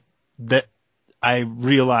 I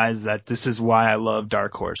realize that this is why I love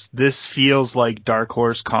Dark Horse. This feels like Dark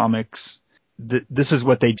Horse comics. This is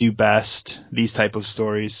what they do best, these type of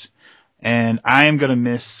stories. And I am going to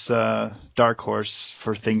miss Dark Horse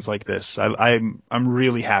for things like this. I'm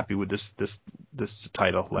really happy with this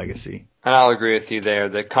title, Legacy. And I'll agree with you there.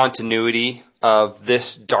 The continuity of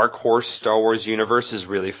this Dark Horse Star Wars universe is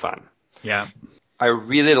really fun. Yeah. I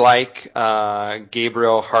really like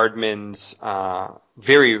Gabriel Hardman's I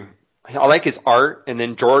like his art, and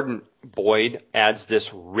then Jordan Boyd adds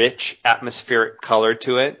this rich atmospheric color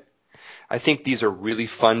to it. I think these are really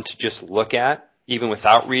fun to just look at, even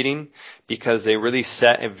without reading, because they really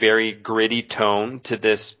set a very gritty tone to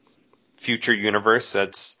this future universe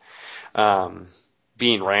that's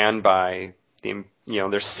being ran by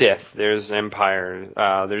there's Sith, there's Empire,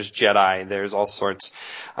 there's Jedi, there's all sorts.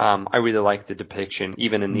 I really like the depiction,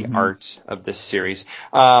 even in the art of this series.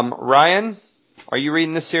 Ryan, are you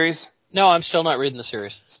reading this series? No, I'm still not reading the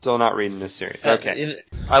series. Still not reading this series. Okay.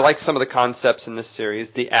 I like some of the concepts in this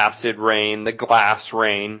series, the acid rain, the glass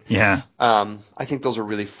rain. Yeah. I think those are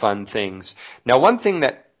really fun things. Now, one thing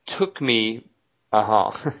that took me,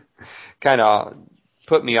 kind of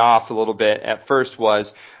put me off a little bit at first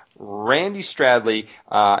was Randy Stradley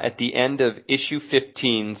at the end of issue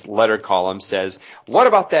 15's letter column says, "What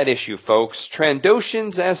about that issue, folks?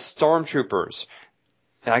 Trandoshans as stormtroopers."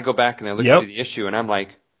 And I go back and I look through the issue and I'm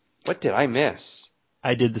like, what did I miss?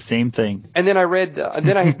 I did the same thing. And then I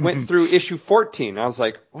went through issue 14. I was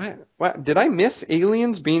like, what? Did I miss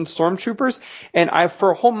aliens being stormtroopers? And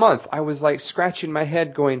for a whole month, I was like scratching my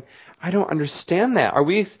head going, I don't understand that.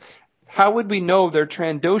 How would we know they're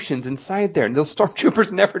Trandoshans inside there? And those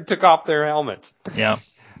stormtroopers never took off their helmets. Yeah.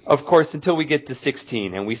 Of course, until we get to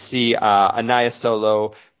 16 and we see Anaya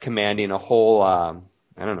Solo commanding a whole,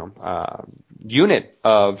 unit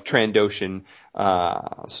of Trandoshan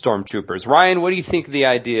stormtroopers. Ryan, what do you think of the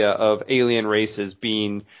idea of alien races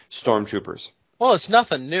being stormtroopers? Well, it's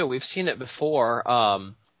nothing new. We've seen it before.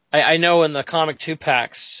 I know in the comic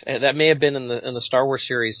 2-packs, that may have been in the Star Wars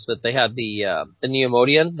series, that they had the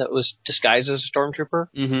Neomodian that was disguised as a stormtrooper.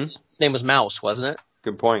 Mm-hmm. His name was Mouse, wasn't it?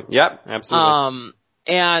 Good point. Yep, absolutely.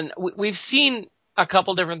 And we've seen a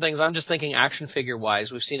couple different things. I'm just thinking action figure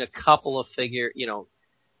wise. We've seen a couple of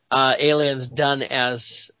aliens done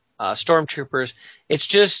as stormtroopers. It's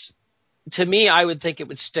just, to me, I would think it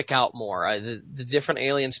would stick out more. The different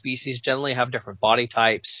alien species generally have different body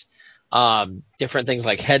types, different things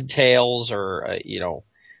like head tails or,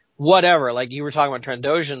 whatever. Like you were talking about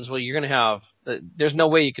Trandoshans, well, you're going to have, there's no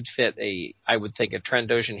way you could fit I would think, a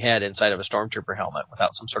Trandoshan head inside of a stormtrooper helmet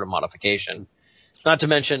without some sort of modification. Not to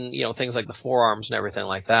mention, things like the forearms and everything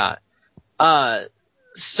like that.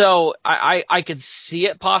 So I could see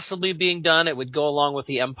it possibly being done. It would go along with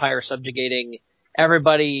the Empire subjugating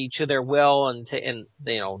everybody to their will and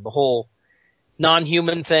the whole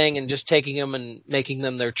non-human thing, and just taking them and making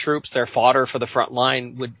them their troops, their fodder for the front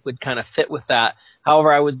line would kind of fit with that.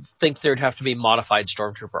 However, I would think there'd have to be modified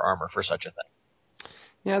stormtrooper armor for such a thing.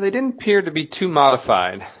 Yeah, they didn't appear to be too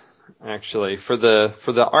modified, actually. For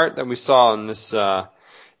the art that we saw in this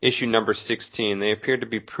issue number 16, they appeared to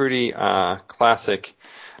be pretty classic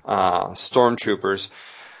stormtroopers.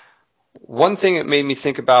 One thing it made me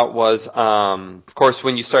think about was, of course,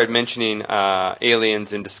 when you started mentioning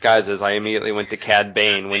aliens in disguises, I immediately went to Cad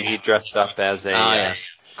Bane when he dressed up as a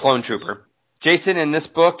clone trooper. Jason, in this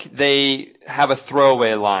book, they have a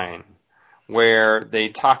throwaway line where they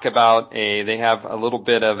talk about they have a little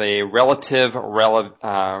bit of a relative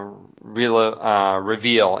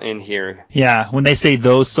reveal in here. Yeah, when they say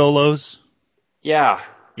those solos. Yeah.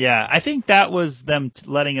 Yeah, I think that was them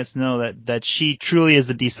letting us know that she truly is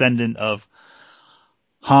a descendant of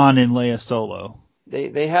Han and Leia Solo.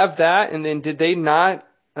 They have that, and then did they not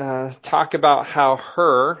talk about how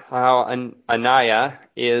Anaya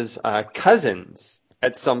is cousins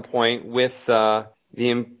at some point with the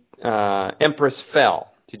Empress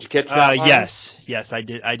Fel? Did you catch that one? Yes, I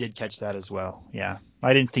did catch that as well. Yeah,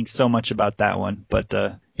 I didn't think so much about that one, but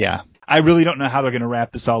yeah. I really don't know how they're going to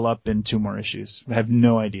wrap this all up in 2 more issues. I have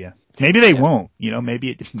no idea. Maybe they won't.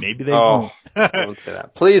 Maybe they won't. Don't say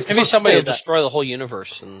that. Please. Maybe somebody will destroy the whole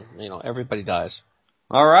universe and everybody dies.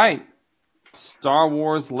 All right. Star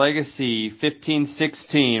Wars Legacy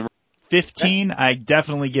 1516. 15, I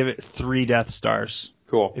definitely give it 3 Death Stars.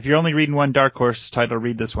 Cool. If you're only reading one Dark Horse title,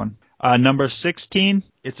 read this one. Number 16,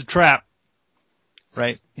 it's a trap.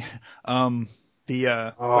 Right? What is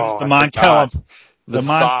the Mon Cala? The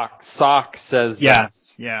sock says that.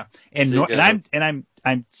 Yeah. And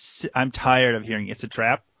I'm tired of hearing it's a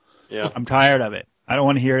trap. Yeah. I'm tired of it. I don't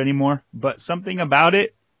want to hear it anymore. But something about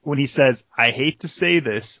it, when he says, I hate to say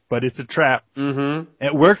this, but it's a trap. Mm-hmm.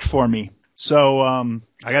 It worked for me. So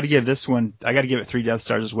I got to give this one, I got to give it 3 Death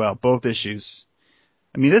Stars as well. Both issues.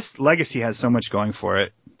 I mean, this Legacy has so much going for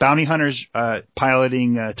it. Bounty hunters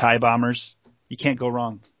piloting TIE bombers. You can't go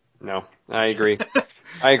wrong. No, I agree.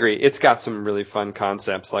 I agree. It's got some really fun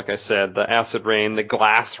concepts. Like I said, the acid rain, the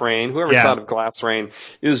glass rain. Whoever thought of glass rain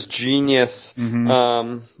is genius.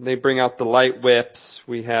 Mm-hmm. They bring out the light whips.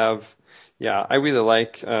 We have, I really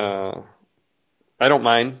like, I don't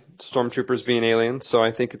mind stormtroopers being aliens, so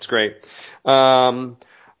I think it's great.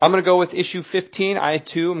 I'm going to go with issue 15. I,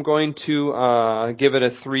 too, am going to give it a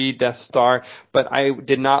 3 Death Star, but I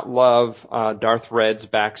did not love Darth Red's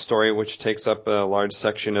backstory, which takes up a large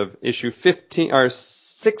section of issue 15, or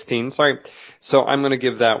 16, sorry. So I'm going to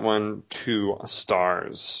give that one 2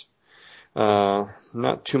 stars.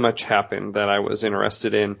 Not too much happened that I was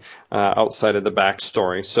interested in outside of the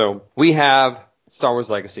backstory. So we have Star Wars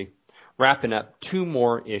Legacy wrapping up 2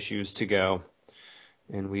 more issues to go.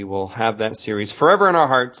 And we will have that series forever in our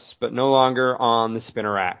hearts, but no longer on the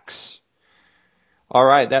spinner racks. All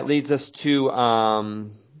right, that leads us to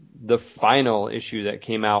the final issue that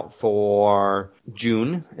came out for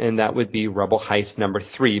June, and that would be Rebel Heist number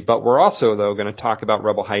 3. But we're also, though, going to talk about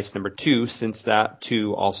Rebel Heist number 2, since that,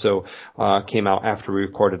 too, also came out after we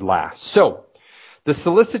recorded last. So, the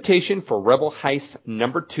solicitation for Rebel Heist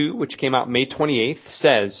number 2, which came out May 28th,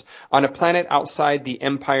 says, on a planet outside the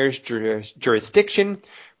Empire's jurisdiction,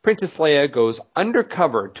 Princess Leia goes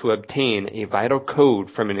undercover to obtain a vital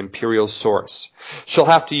code from an Imperial source. She'll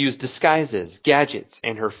have to use disguises, gadgets,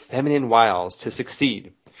 and her feminine wiles to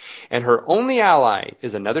succeed. And her only ally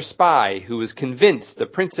is another spy who is convinced the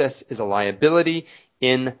princess is a liability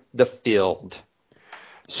in the field.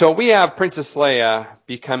 So we have Princess Leia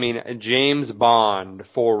becoming James Bond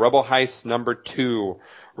for Rebel Heist number 2.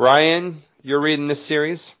 Ryan, you're reading this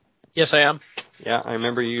series? Yes, I am. Yeah, I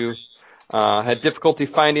remember you had difficulty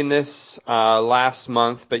finding this last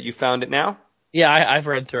month, but you found it now? Yeah, I've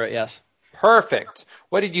read through it, yes. Perfect.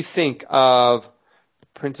 What did you think of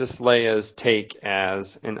Princess Leia's take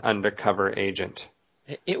as an undercover agent?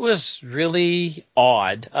 It was really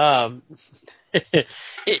odd.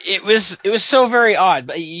 It was so very odd,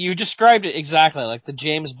 but you described it exactly, like the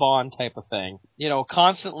James Bond type of thing. You know,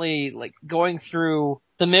 constantly like going through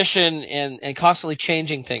the mission and constantly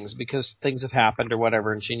changing things because things have happened or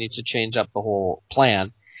whatever, and she needs to change up the whole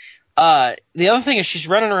plan. The other thing is she's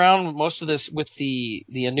running around most of this with the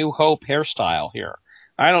A New Hope hairstyle here.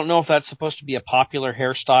 I don't know if that's supposed to be a popular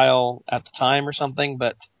hairstyle at the time or something,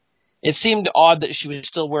 but it seemed odd that she was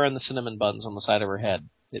still wearing the cinnamon buns on the side of her head.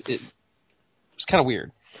 It's kind of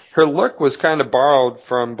weird. Her look was kind of borrowed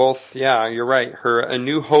from both, yeah, you're right, her A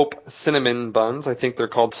New Hope cinnamon buns. I think they're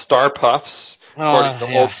called Star Puffs, according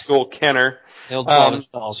to old school Kenner. The old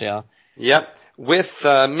 12-inch dolls, yeah. Yep, with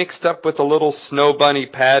mixed up with a little snow bunny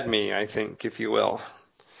Padme, I think, if you will.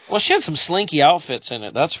 Well, she had some slinky outfits in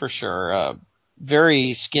it, that's for sure.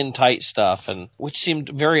 Very skin-tight stuff, and which seemed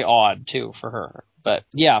very odd, too, for her. But,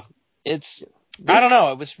 yeah, I don't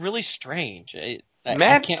know, it was really strange.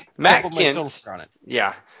 Matt Kint, on it.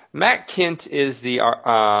 Yeah, Matt Kint is the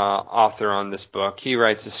author on this book. He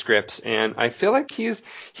writes the scripts, and I feel like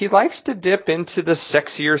he likes to dip into the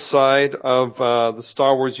sexier side of the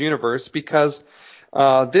Star Wars universe because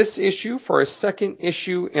this issue, for a second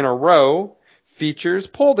issue in a row, features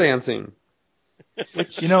pole dancing.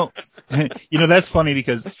 You know, that's funny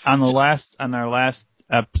because on our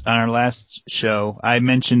last show, I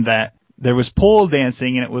mentioned that there was pole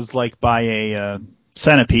dancing and it was like by a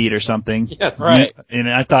centipede or something. Yes, right. And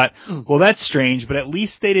I thought, well, that's strange, but at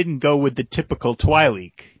least they didn't go with the typical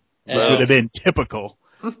Twi'lek, which would have been typical.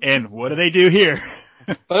 And what do they do here?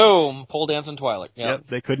 Boom, pole dancing Twi'lek. Yep,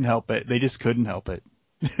 they couldn't help it. They just couldn't help it.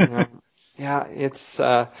 Yeah, it's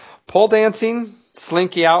pole dancing,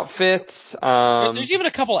 slinky outfits. There's even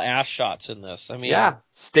a couple ass shots in this. I mean, yeah,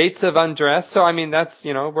 states of undress. So I mean, that's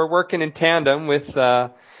we're working in tandem with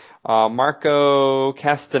Marco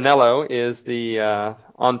Castanello is the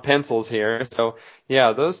on pencils here. So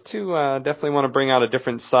yeah, those two definitely want to bring out a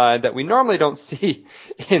different side that we normally don't see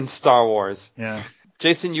in Star Wars. Yeah.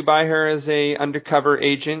 Jason, you buy her as a undercover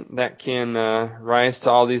agent that can rise to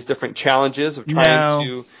all these different challenges of trying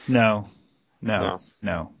to. No. Now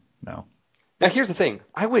here's the thing.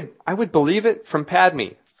 I would believe it from Padme.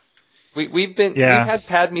 We've had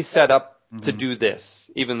Padme set up to do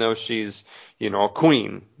this, even though she's a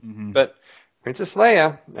queen. Mm-hmm. But Princess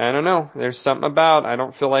Leia, I don't know. There's something about. I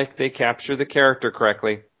don't feel like they capture the character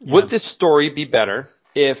correctly. Yeah. Would this story be better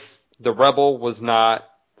if the rebel was not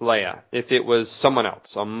Leia? If it was someone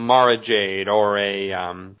else, a Mara Jade or a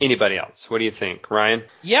anybody else? What do you think, Ryan?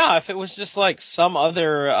 Yeah, if it was just like some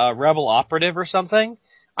other rebel operative or something,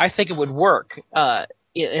 I think it would work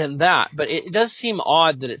in that. But it does seem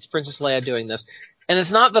odd that it's Princess Leia doing this. And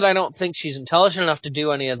it's not that I don't think she's intelligent enough to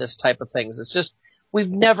do any of this type of things. It's just we've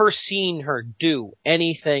never seen her do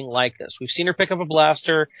anything like this. We've seen her pick up a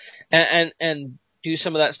blaster and do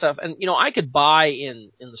some of that stuff. And, I could buy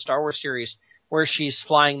in the Star Wars series where she's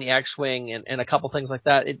flying the X-Wing and a couple things like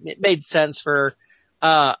that. It made sense for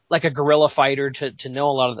like a guerrilla fighter to know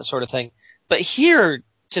a lot of that sort of thing. But here,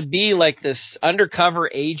 to be like this undercover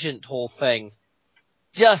agent whole thing,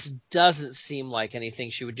 just doesn't seem like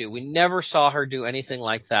anything she would do. We never saw her do anything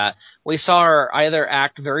like that. We saw her either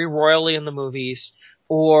act very royally in the movies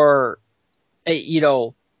or,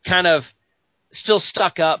 kind of still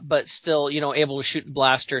stuck up, but still, able to shoot the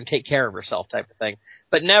blaster and take care of herself type of thing.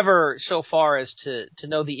 But never so far as to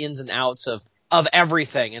know the ins and outs of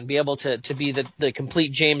everything and be able to be the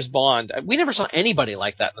complete James Bond. We never saw anybody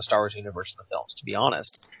like that in the Star Wars universe in the films, to be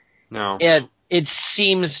honest. No. And it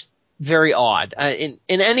seems very odd. In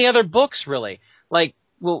any other books, really. Like,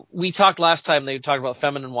 well, we talked last time, they talked about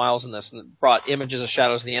feminine wiles in this, and it brought images of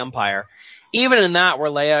Shadows of the Empire. Even in that, where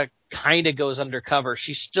Leia kind of goes undercover,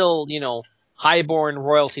 she's still, highborn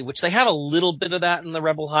royalty, which they have a little bit of that in the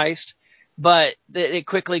Rebel Heist, but it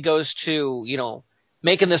quickly goes to,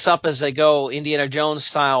 making this up as they go, Indiana Jones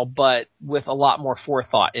style, but with a lot more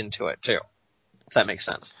forethought into it, too. If that makes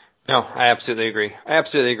sense. No, I absolutely agree.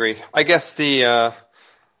 I guess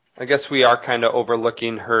we are kind of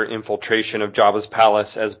overlooking her infiltration of Jabba's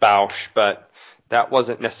palace as Bausch, but that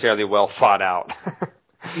wasn't necessarily well thought out.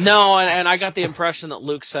 No, and I got the impression that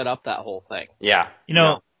Luke set up that whole thing. Yeah.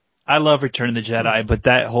 I love Return of the Jedi, but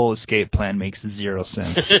that whole escape plan makes zero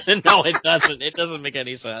sense. No, it doesn't. It doesn't make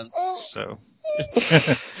any sense. So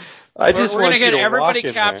I just we're want gonna get you to everybody walk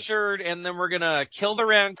in captured, and then we're gonna kill the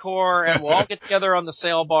Rancor, and we'll all get together on the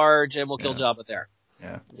sail barge, and we'll kill Jabba there.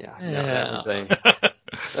 Yeah. Yeah. That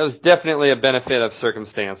was definitely a benefit of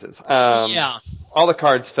circumstances. Yeah. All the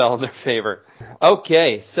cards fell in their favor.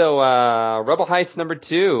 Okay, so Rebel Heist number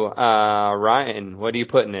 2. Ryan, what are you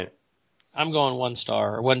putting in it? I'm going 1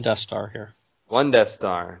 star, or 1 Death Star here. 1 Death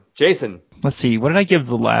Star. Jason. let's see. What did I give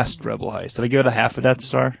the last Rebel Heist? Did I give it a half a Death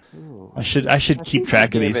Star? Ooh. I should keep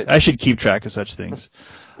track of these. I should keep track of such things.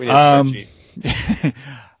 We need a spreadsheet.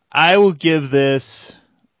 I will give this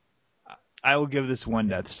 1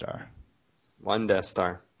 Death Star. 1 Death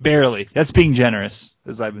Star. Barely. That's being generous,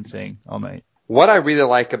 as I've been saying all night. What I really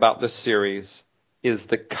like about this series is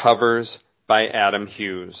the covers by Adam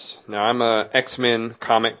Hughes. Now, I'm a X-Men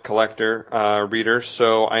comic collector, reader,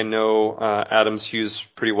 so I know Adam Hughes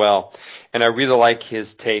pretty well. And I really like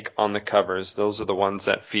his take on the covers. Those are the ones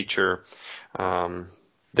that feature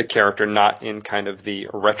the character not in kind of the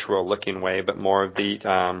retro-looking way, but more of the...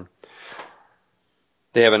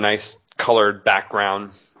 they have a nice colored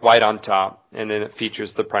background, white on top, and then it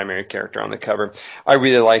features the primary character on the cover. I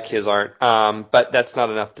really like his art, but that's not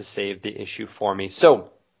enough to save the issue for me.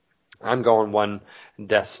 So I'm going 1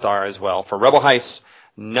 Death Star as well for Rebel Heist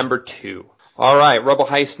number 2. All right, Rebel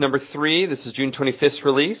Heist number 3. This is June 25th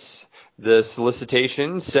release. The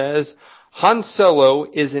solicitation says Han Solo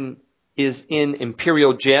is in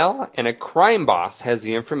Imperial jail, and a crime boss has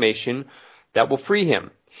the information that will free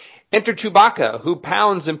him. Enter Chewbacca, who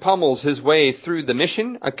pounds and pummels his way through the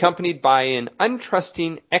mission, accompanied by an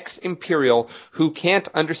untrusting ex-Imperial who can't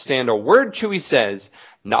understand a word Chewie says.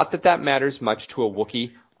 Not that that matters much to a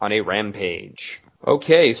Wookiee on a rampage.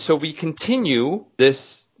 Okay, so we continue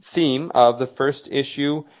this theme of the first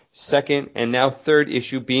issue, second, and now third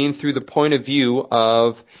issue being through the point of view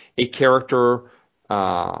of a character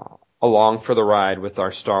along for the ride with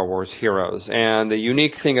our Star Wars heroes. And the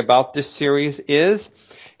unique thing about this series is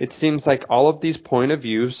it seems like all of these point of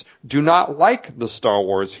views do not like the Star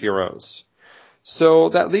Wars heroes. So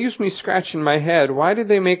that leaves me scratching my head. Why did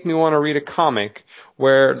they make me want to read a comic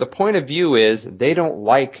where the point of view is they don't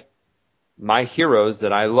like my heroes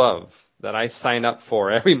that I love, that I sign up for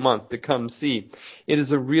every month to come see? It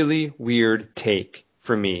is a really weird take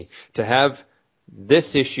for me to have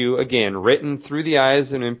this issue, again, written through the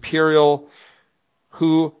eyes of an Imperial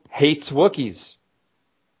who hates Wookiees.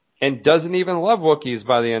 And doesn't even love Wookiees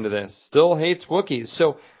by the end of this. Still hates Wookiees.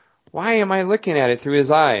 So why am I looking at it through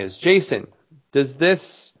his eyes? Jason, does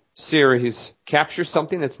this series capture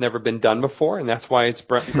something that's never been done before, and that's why it's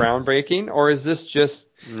groundbreaking? Or is this just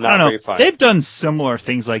not very fun? They've done similar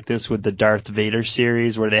things like this with the Darth Vader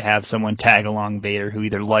series, where they have someone tag along Vader who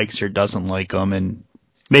either likes or doesn't like them, and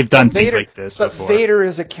they've done things like this before. But Vader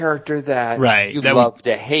is a character that you love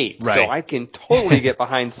to hate. Right. So I can totally get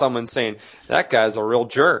behind someone saying, that guy's a real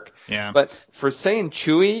jerk. Yeah. But for saying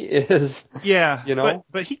Chewie is... Yeah. You know?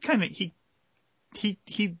 But he kind of... He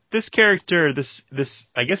this character, this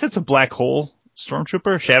I guess it's a black hole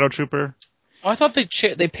stormtrooper, shadow trooper. Oh, I thought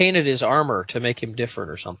they painted his armor to make him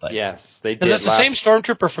different or something. Yes, they did. Because it's the same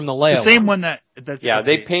stormtrooper from the Leia. It's the same one that's... Yeah,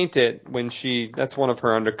 they paint it when that's one of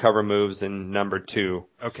her undercover moves in number 2.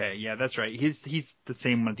 Okay, yeah, that's right. He's the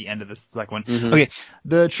same one at the end of the second one. Mm-hmm. Okay,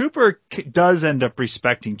 the trooper does end up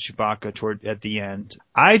respecting Chewbacca at the end.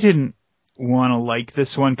 I didn't want to like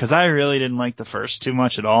this one because I really didn't like the first too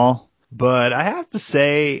much at all. But I have to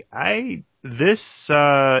say, I this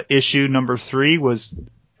issue number 3 was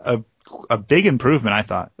a big improvement, I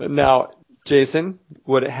thought. Now, Jason,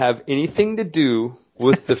 would it have anything to do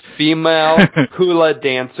with the female hula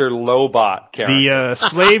dancer Lobot character? The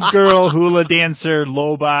slave girl hula dancer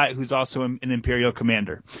Lobot, who's also an Imperial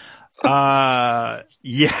commander. Yeah.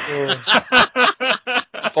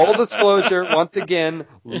 Full disclosure, once again,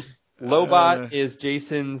 Lobot is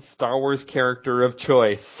Jason's Star Wars character of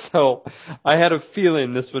choice, so I had a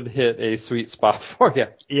feeling this would hit a sweet spot for you.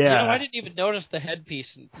 Yeah. I didn't even notice the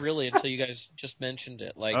headpiece really until you guys just mentioned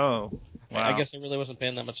it. Like, oh, wow. I guess I really wasn't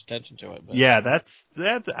paying that much attention to it. But. Yeah,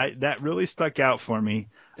 that really stuck out for me.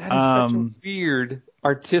 That is such a weird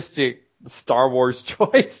artistic Star Wars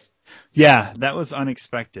choice. Yeah, that was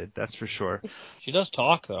unexpected. That's for sure. She does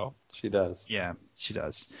talk, though. She does. Yeah, she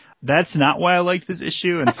does. That's not why I like this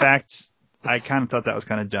issue. In fact, I kind of thought that was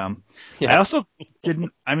kind of dumb. Yeah. I also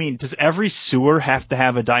didn't. I mean, does every sewer have to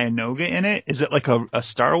have a Dianoga in it? Is it like a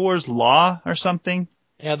Star Wars law or something?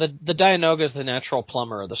 Yeah, the Dianoga is the natural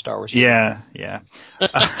plumber of the Star Wars universe. Yeah.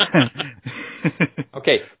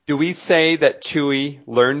 Okay, do we say that Chewie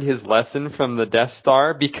learned his lesson from the Death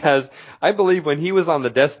Star? Because I believe when he was on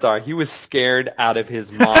the Death Star, he was scared out of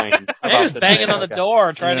his mind. He was banging on the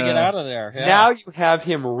door trying to get out of there. Yeah. Now you have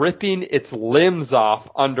him ripping its limbs off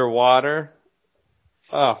underwater.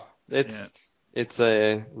 Oh, it's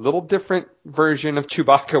a little different version of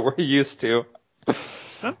Chewbacca we're used to.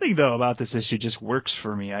 Something, though, about this issue just works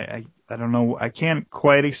for me. I don't know. I can't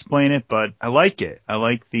quite explain it, but I like it. I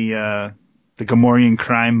like the Gamorrean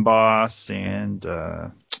crime boss, and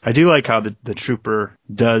I do like how the trooper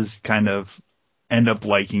does kind of end up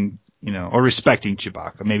liking, or respecting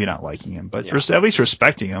Chewbacca. Maybe not liking him, but at least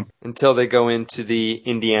respecting him. Until they go into the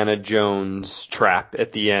Indiana Jones trap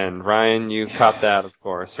at the end. Ryan, you caught that, of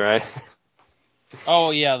course, right?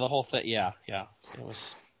 Oh, yeah, the whole thing. Yeah. It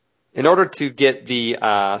was... In order to get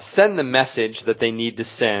send the message that they need to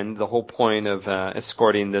send, the whole point of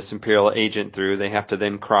escorting this Imperial agent through, they have to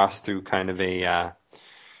then cross through kind of a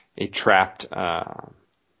trapped,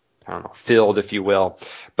 field, if you will.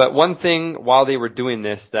 But one thing while they were doing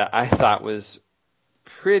this that I thought was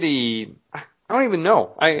pretty, I don't even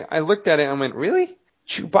know. I looked at it and went, really?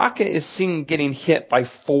 Chewbacca is seen getting hit by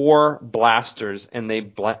 4 blasters, and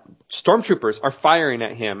stormtroopers are firing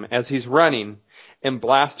at him as he's running, and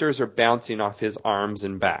blasters are bouncing off his arms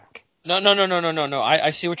and back. No.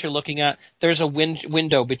 I see what you're looking at. There's a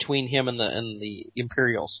window between him and the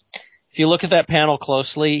Imperials. If you look at that panel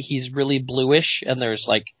closely, he's really bluish, and there's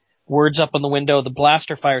like words up on the window. The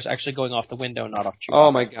blaster fire is actually going off the window, not off Chewbacca.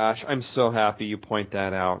 Oh my gosh, I'm so happy you point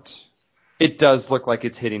that out. It does look like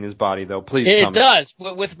it's hitting his body, though. Please tell me. It does.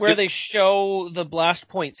 With where they show the blast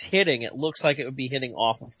points hitting, it looks like it would be hitting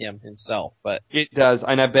off of him himself. But it does,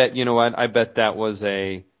 and I bet, you know what? I bet that was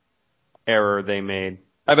a error they made.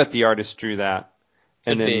 I bet the artist drew that.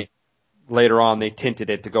 And then later on they tinted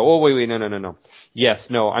it to go, oh, wait, no. Yes,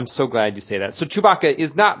 no, I'm so glad you say that. So Chewbacca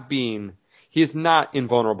is not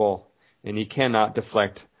invulnerable, and he cannot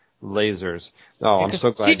deflect lasers. Oh, I'm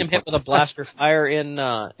so glad. You've seen him hit with a blaster fire in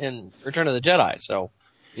Return of the Jedi, so.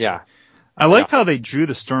 Yeah. I like how they drew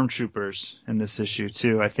the stormtroopers in this issue,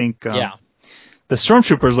 too. I think the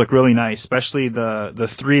stormtroopers look really nice, especially the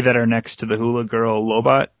 3 that are next to the hula girl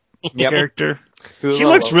Lobot character. She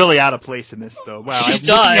looks really out of place in this, though. Wow, I'm looking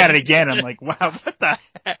at it again, I'm like, wow, what the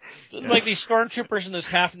heck? Like these stormtroopers and this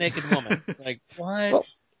half-naked woman. Like, what? Well,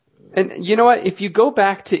 and you know what? If you go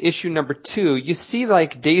back to issue number 2, you see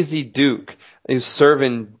like Daisy Duke is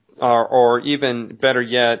serving, or even better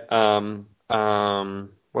yet, oh my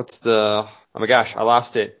gosh, I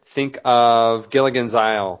lost it. Think of Gilligan's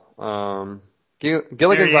Isle.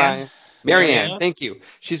 Gilligan's Isle. Marianne, thank you.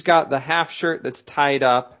 She's got the half shirt that's tied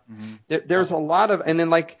up. Mm-hmm. There's a lot of, and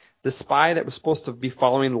then like the spy that was supposed to be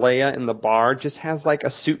following Leia in the bar just has like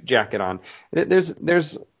a suit jacket on.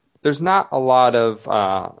 There's not a lot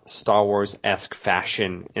of Star Wars-esque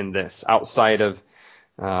fashion in this outside of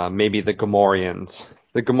maybe the Gamorreans.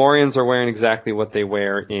 The Gamorreans are wearing exactly what they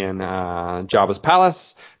wear in Jabba's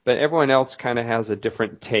palace, but everyone else kind of has a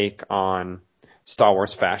different take on Star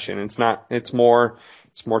Wars fashion. It's more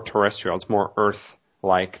terrestrial. It's more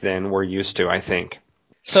Earth-like than we're used to, I think.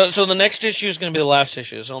 So the next issue is going to be the last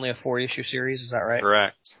issue. It's only a 4-issue series, is that right?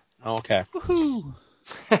 Correct. Oh, okay. Woohoo!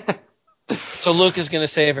 So Luke is going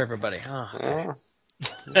to save everybody. Oh, okay.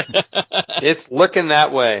 It's looking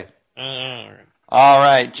that way. All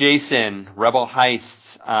right, Jason, Rebel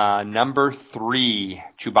Heists, number 3,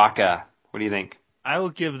 Chewbacca. What do you think? I will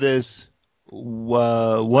give this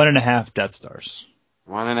 1.5 Death Stars.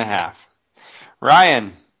 1.5.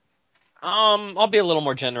 Ryan? I'll be a little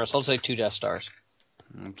more generous. I'll say 2 Death Stars.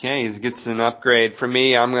 Okay, he gets an upgrade. For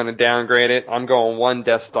me, I'm going to downgrade it. I'm going 1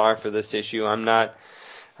 Death Star for this issue. I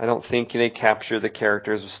don't think they capture the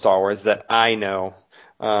characters of Star Wars that I know.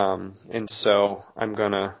 And so I'm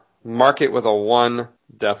going to mark it with a 1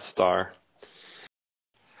 Death Star.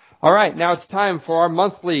 All right, now it's time for our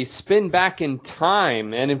monthly spin back in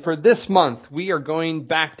time. And for this month, we are going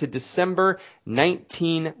back to December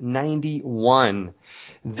 1991.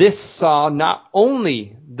 This saw not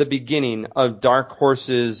only the beginning of Dark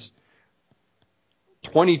Horse's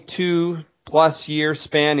 22-plus year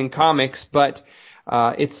span in comics, but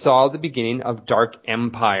it saw the beginning of Dark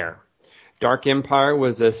Empire. Dark Empire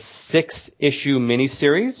was a 6-issue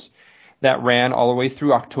miniseries that ran all the way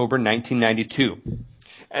through October 1992.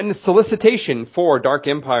 And the solicitation for Dark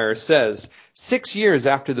Empire says, 6 years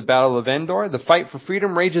after the Battle of Endor, the fight for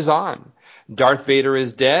freedom rages on. Darth Vader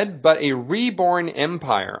is dead, but a reborn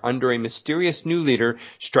empire under a mysterious new leader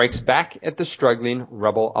strikes back at the struggling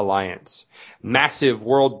Rebel Alliance. Massive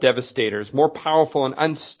world devastators, more powerful and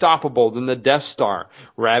unstoppable than the Death Star,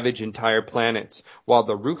 ravage entire planets, while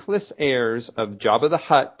the ruthless heirs of Jabba the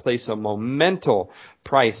Hutt place a monumental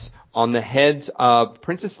price on the heads of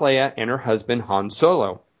Princess Leia and her husband Han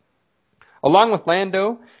Solo. Along with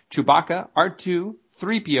Lando, Chewbacca, R2,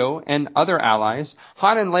 3PO, and other allies,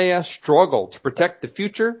 Han and Leia struggle to protect the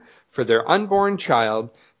future for their unborn child,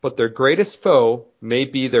 but their greatest foe may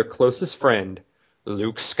be their closest friend,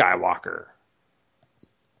 Luke Skywalker.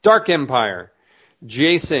 Dark Empire.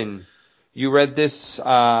 Jason, you read this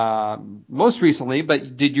most recently,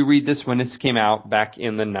 but did you read this when this came out back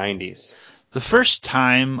in the 90s? The first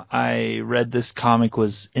time I read this comic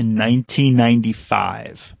was in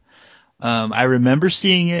 1995. I remember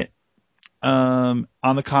seeing it on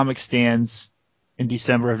the comic stands in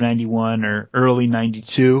December of 91 or early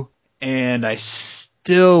 92, and I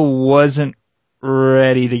still wasn't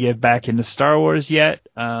ready to get back into Star Wars yet.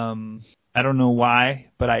 I don't know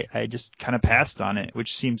why, but I just kind of passed on it,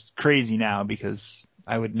 which seems crazy now because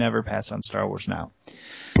I would never pass on Star Wars now.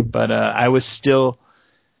 But I was still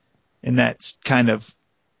in that kind of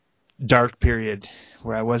dark period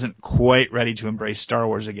where I wasn't quite ready to embrace Star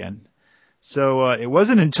Wars again. So it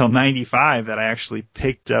wasn't until 95 that I actually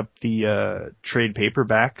picked up the trade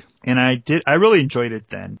paperback, and I really enjoyed it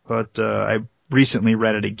then. But I recently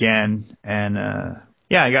read it again, and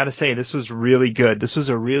yeah, I got to say this was really good. This was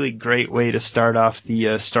a really great way to start off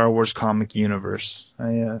the Star Wars comic universe.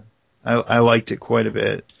 I liked it quite a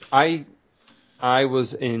bit. I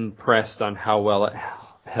was impressed on how well it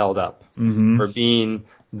held up for being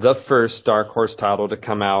the first Dark Horse title to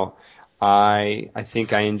come out. I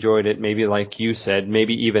think I enjoyed it, maybe like you said,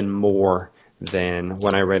 maybe even more than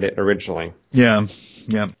when I read it originally. Yeah.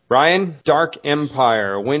 Ryan, Dark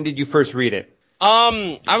Empire, when did you first read it?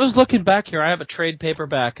 I was looking back here. I have a trade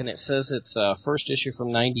paperback, and it says it's first issue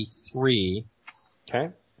from 93.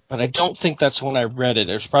 Okay. But I don't think that's when I read it.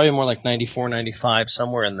 It was probably more like 94, 95,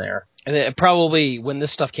 somewhere in there. And it probably, when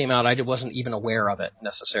this stuff came out, I wasn't even aware of it,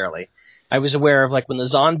 necessarily. I was aware of, like, when the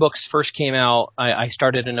Zahn books first came out, I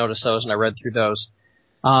started to notice those, and I read through those.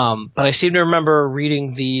 But I seem to remember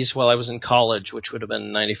reading these while I was in college, which would have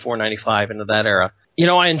been 94, 95, into that era. You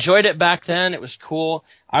know, I enjoyed it back then. It was cool.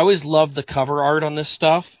 I always loved the cover art on this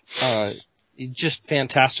stuff. Just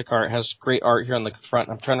fantastic art. It has great art here on the front.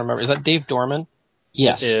 I'm trying to remember. Is that Dave Dorman?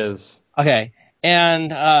 Yes. It is. Okay.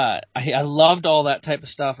 And I loved all that type of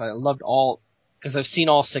stuff. I loved all, because I've seen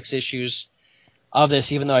all 6 issues of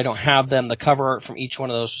this, even though I don't have them. The cover art from each one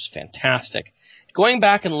of those was fantastic. Going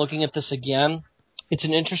back and looking at this again, it's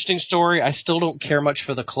an interesting story. I still don't care much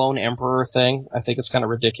for the Clone Emperor thing. I think it's kind of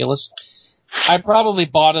ridiculous. I probably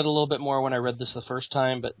bought it a little bit more when I read this the first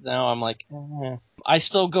time, but now I'm like, I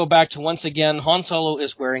still go back to, once again, Han Solo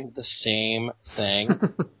is wearing the same thing.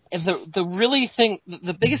 And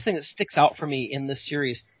the biggest thing that sticks out for me in this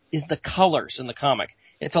series is the colors in the comic.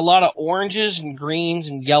 It's a lot of oranges and greens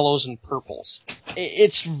and yellows and purples.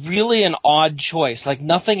 It's really an odd choice. Like,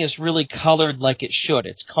 nothing is really colored like it should.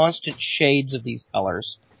 It's constant shades of these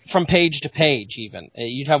colors. From page to page, even.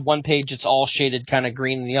 You'd have one page that's all shaded kind of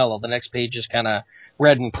green and yellow. The next page is kind of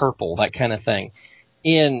red and purple, that kind of thing.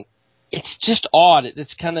 And it's just odd.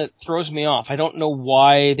 It's kind of throws me off. I don't know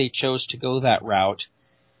why they chose to go that route.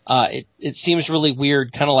 It seems really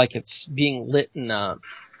weird, kind of like it's being lit in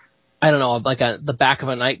I don't know, like the back of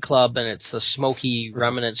a nightclub, and it's the smoky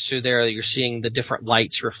remnants through there. You're seeing the different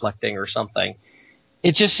lights reflecting or something.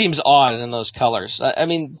 It just seems odd in those colors. I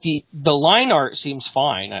mean, the line art seems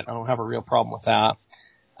fine. I don't have a real problem with that.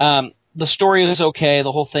 The story is okay.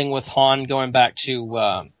 The whole thing with Han going back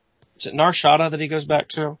to, is it Nar Shaddaa that he goes back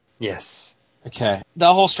to? Yes. Okay.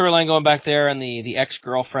 The whole storyline going back there and the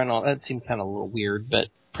ex-girlfriend, all that seemed kind of a little weird, but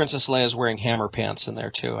Princess Leia's wearing hammer pants in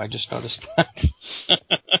there too. I just noticed that.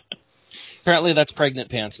 Apparently that's pregnant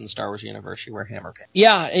pants in the Star Wars universe. You wear hammer pants.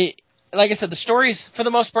 Yeah, like I said, the story's, for the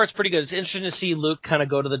most part, is pretty good. It's interesting to see Luke kind of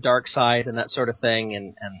go to the dark side and that sort of thing,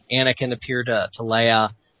 and Anakin appear to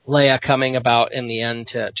Leia. Leia coming about in the end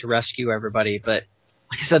to rescue everybody. But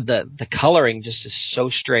like I said, the coloring just is so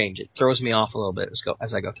strange. It throws me off a little bit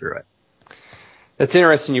as I go through it. It's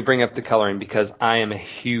interesting you bring up the coloring because I am a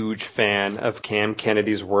huge fan of Cam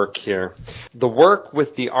Kennedy's work here. The work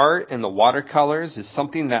with the art and the watercolors is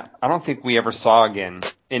something that I don't think we ever saw again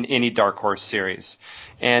in any Dark Horse series.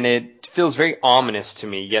 And it feels very ominous to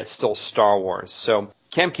me, yet still Star Wars. So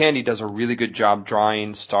Cam Kennedy does a really good job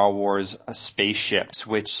drawing Star Wars spaceships,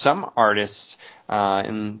 which some artists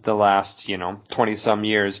in the last, 20-some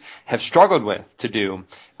years have struggled with to do.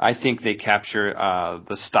 I think they capture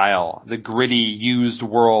the style, the gritty, used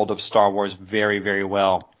world of Star Wars very, very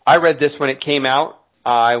well. I read this when it came out.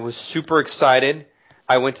 I was super excited.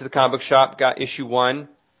 I went to the comic book shop, got issue 1.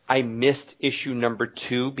 I missed issue number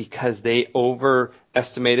 2 because they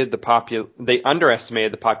underestimated the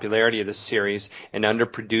popularity of the series and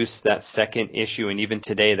underproduced that second issue. And even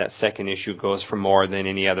today, that second issue goes for more than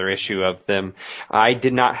any other issue of them. I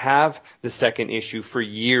did not have the second issue for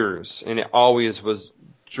years, and it always was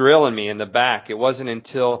drilling me in the back. It wasn't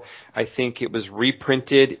until I think it was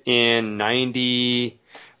reprinted in 90.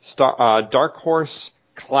 Dark Horse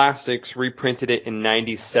Classics reprinted it in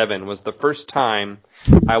 97 was the first time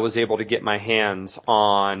I was able to get my hands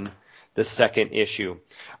on the second issue.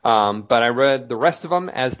 But I read the rest of them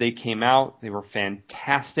as they came out. They were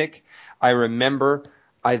fantastic. I remember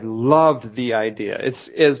I loved the idea. It's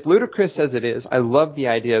as ludicrous as it is. I love the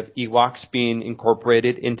idea of Ewoks being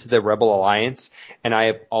incorporated into the Rebel Alliance, and I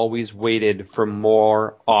have always waited for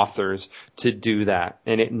more authors to do that,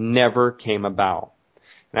 and it never came about.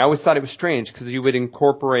 And I always thought it was strange because you would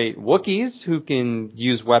incorporate Wookiees who can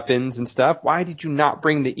use weapons and stuff. Why did you not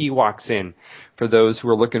bring the Ewoks in for those who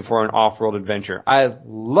are looking for an off-world adventure? I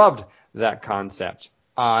loved that concept.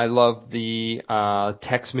 I love the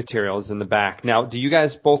text materials in the back. Now, do you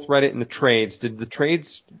guys both read it in the trades? Did the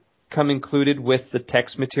trades come included with the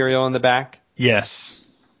text material in the back? Yes.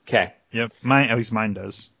 Okay. Yep. At least mine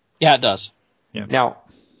does. Yeah, it does. Yep. Now,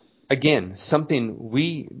 again, something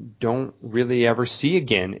we don't really ever see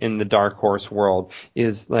again in the Dark Horse world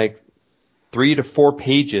is like 3 to 4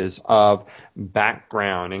 pages of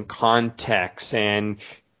background and context and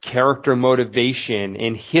character motivation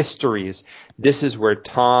and histories. This is where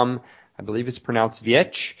Tom, I believe it's pronounced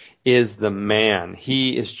Veitch, is the man.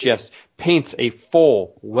 He is just paints a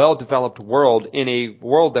full, well-developed world in a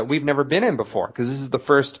world that we've never been in before, because this is the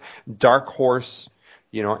first Dark Horse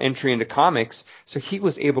entry into comics. So he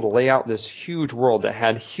was able to lay out this huge world that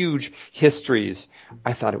had huge histories.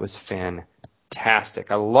 I thought it was fantastic.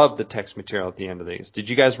 I love the text material at the end of these. Did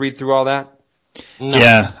you guys read through all that? No.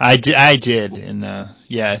 Yeah, I did. And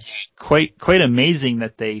it's quite amazing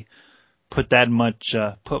that they put that much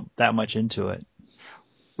into it.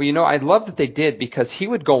 Well, I love that they did, because he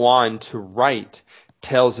would go on to write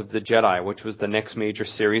Tales of the Jedi, which was the next major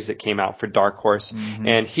series that came out for Dark Horse. Mm-hmm.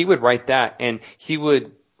 And he would write that, and he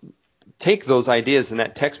would take those ideas in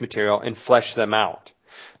that text material and flesh them out.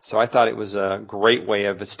 So I thought it was a great way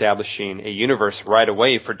of establishing a universe right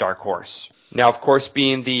away for Dark Horse. Now, of course,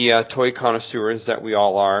 being the toy connoisseurs that we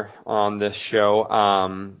all are on this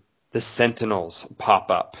show, the Sentinels pop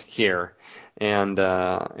up here. And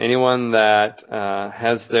anyone that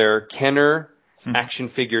has their Kenner action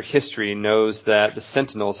figure history knows that the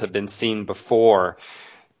Sentinels have been seen before.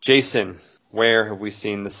 Jason, where have we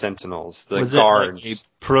seen the Sentinels? The guards. It like a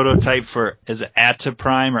prototype for, is it Atta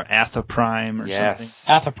Prime or Atha Prime or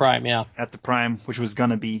something? Atha Prime, yeah. Atha Prime, which was going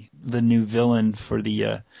to be the new villain for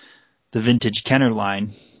the vintage Kenner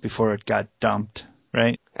line before it got dumped,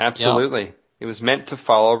 right? Absolutely. Yep. It was meant to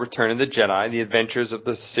follow Return of the Jedi, the adventures of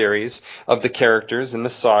the series of the characters in the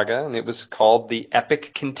saga, and it was called The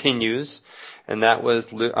Epic Continues, and that was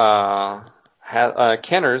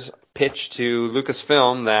Kenner's pitch to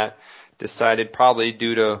Lucasfilm that decided, probably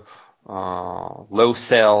due to low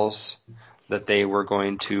sales, that they were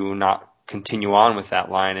going to not continue on with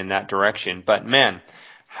that line in that direction. But man,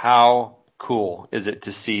 how cool is it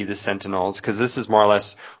to see the Sentinels, because this is more or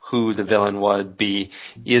less who the villain would be,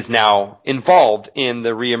 is now involved in the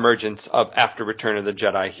reemergence of After Return of the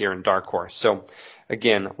Jedi here in Dark Horse. So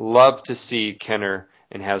again, love to see Kenner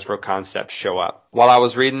and Hasbro Concepts show up. While I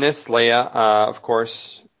was reading this, Leia, of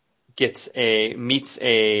course, meets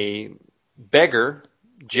a beggar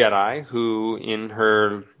Jedi who, in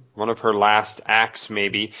her one of her last acts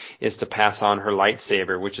maybe is to pass on her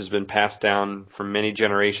lightsaber, which has been passed down from many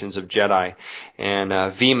generations of Jedi. And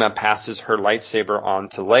Vima passes her lightsaber on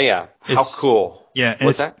to Leia. How cool. Yeah, and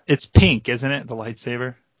What's that? It's pink, isn't it, the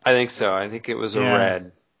lightsaber? I think so. I think it was a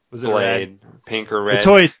red Was it blade. red? Pink or red. The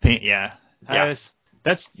toy's pink, yeah. Yeah.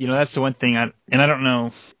 That's the one thing, and I don't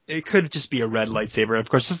know, it could just be a red lightsaber. Of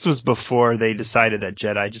course, this was before they decided that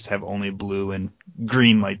Jedi just have only blue and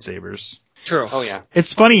green lightsabers. True. Oh, yeah.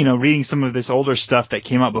 It's funny, reading some of this older stuff that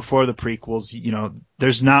came out before the prequels,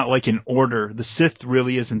 there's not like an order. The Sith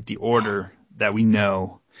really isn't the order that we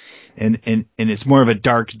know. And it's more of a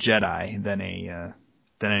dark Jedi than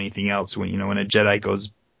anything else. When a Jedi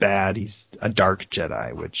goes bad, he's a dark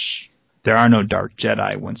Jedi, which there are no dark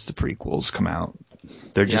Jedi once the prequels come out.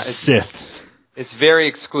 They're just Sith. It's very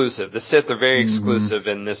exclusive. The Sith are very exclusive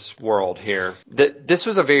in this world here. This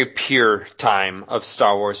was a very pure time of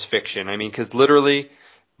Star Wars fiction. I mean, because literally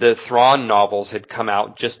the Thrawn novels had come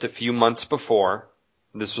out just a few months before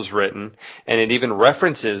this was written, and it even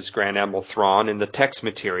references Grand Admiral Thrawn in the text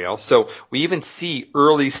material. So we even see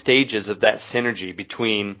early stages of that synergy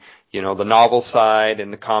between, the novel side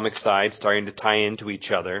and the comic side starting to tie into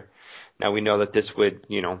each other. Now we know that this would,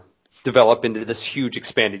 develop into this huge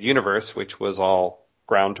expanded universe, which was all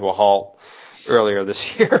ground to a halt earlier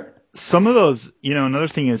this year. Some of those, another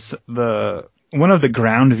thing is one of the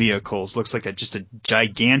ground vehicles looks like just a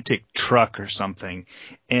gigantic truck or something.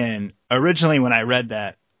 And originally when I read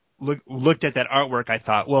that, looked at that artwork, I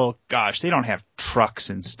thought, well, gosh, they don't have trucks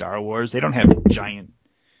in Star Wars. They don't have giant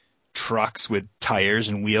trucks with tires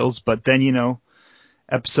and wheels. But then,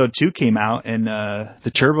 Episode 2 came out and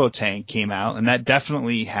the turbo tank came out, and that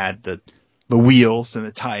definitely had the wheels and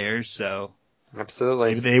the tires. So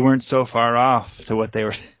absolutely, they weren't so far off to what they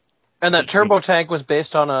were. And that turbo tank was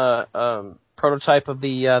based on a prototype of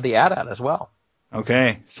the AT-AT as well.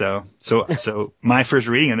 Okay, so my first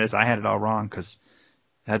reading of this, I had it all wrong because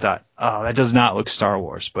I thought, oh, that does not look Star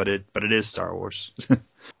Wars, but it is Star Wars.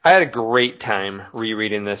 I had a great time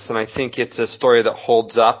rereading this, and I think it's a story that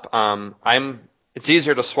holds up. It's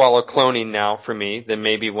easier to swallow cloning now for me than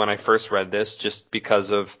maybe when I first read this, just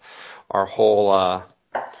because of our whole,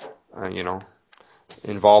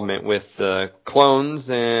 involvement with the clones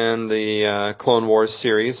and the Clone Wars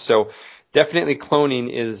series. So definitely cloning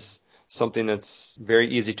is something that's very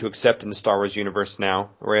easy to accept in the Star Wars universe now,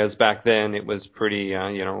 whereas back then it was pretty,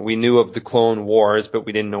 we knew of the Clone Wars, but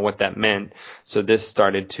we didn't know what that meant. So this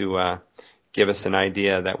started to give us an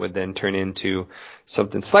idea that would then turn into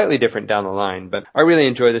something slightly different down the line. But I really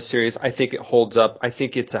enjoy this series. I think it holds up. I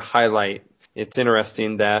think it's a highlight. It's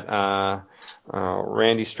interesting that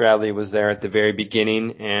Randy Stradley was there at the very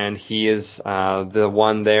beginning, and he is the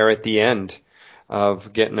one there at the end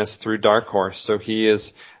of getting us through Dark Horse. So he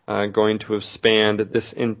is going to have spanned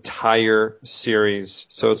this entire series.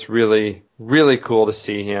 So it's really, really cool to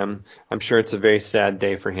see him. I'm sure it's a very sad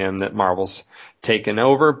day for him that Marvel's taken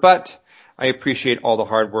over, but I appreciate all the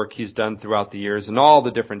hard work he's done throughout the years and all the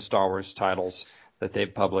different Star Wars titles that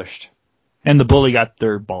they've published. And the bully got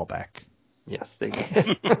their ball back. Yes, they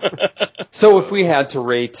did. So if we had to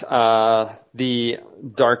rate the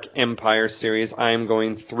Dark Empire series, I'm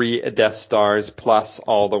going 3 Death Stars plus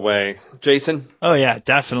all the way. Jason? Oh yeah,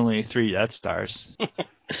 definitely 3 Death Stars.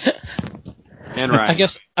 And Ryan?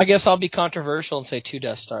 I guess I'll be controversial and say 2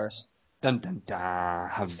 Death Stars. Dun, dun, dun.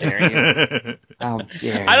 How dare you? How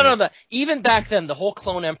dare you? I don't know that. Even back then, the whole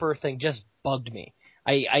Clone Emperor thing just bugged me.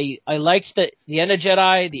 I liked that the end of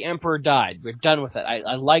Jedi, the Emperor died. We're done with it.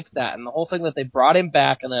 I liked that. And the whole thing that they brought him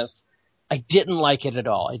back in this, I didn't like it at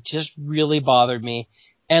all. It just really bothered me.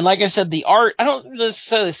 And like I said, the art, I don't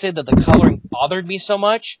necessarily say that the coloring bothered me so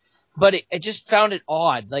much, but I just found it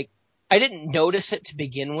odd. Like, I didn't notice it to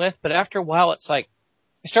begin with, but after a while, it's like,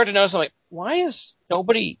 I start to notice, I'm like, why is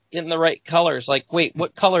nobody in the right colors? Like, wait,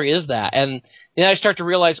 what color is that? And then I start to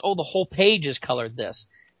realize, oh, the whole page is colored this.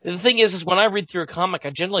 And the thing is when I read through a comic,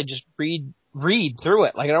 I generally just read through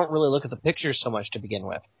it. Like, I don't really look at the pictures so much to begin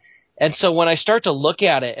with. And so when I start to look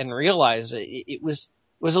at it and realize it was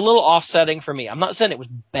a little offsetting for me. I'm not saying it was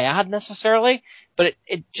bad necessarily, but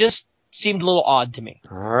it just seemed a little odd to me.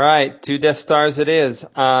 All right, 2 Death Stars it is.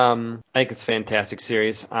 I think it's a fantastic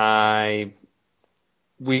series.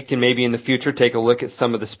 We can maybe in the future take a look at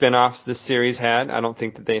some of the spin-offs this series had. I don't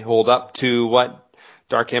think that they hold up to what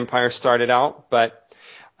Dark Empire started out, but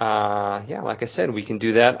like I said, we can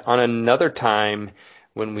do that on another time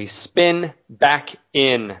when we spin back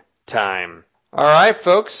in time. All right,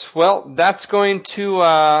 folks. Well, that's going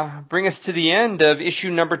to bring us to the end of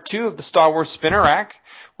issue number 2 of the Star Wars Spinner Rack.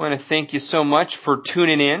 want to thank you so much for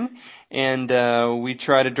tuning in. And we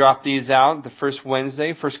try to drop these out the first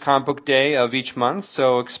Wednesday, first comic book day of each month.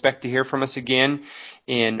 So expect to hear from us again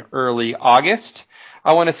in early August.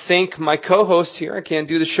 I want to thank my co-hosts here. I can't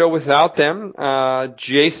do the show without them.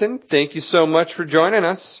 Jason, thank you so much for joining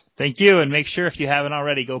us. Thank you, and make sure if you haven't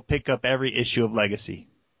already, go pick up every issue of Legacy.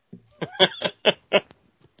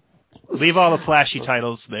 Leave all the flashy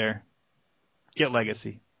titles there. Get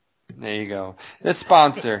Legacy. There you go. The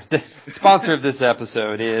sponsor of this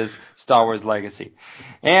episode is Star Wars Legacy.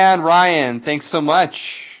 And Ryan, thanks so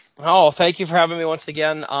much. Oh, thank you for having me once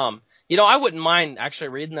again. I wouldn't mind actually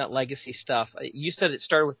reading that Legacy stuff. You said it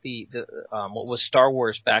started with the what was Star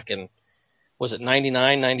Wars back in, was it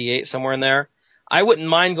 99, 98, somewhere in there? I wouldn't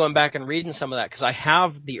mind going back and reading some of that because I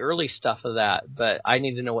have the early stuff of that, but I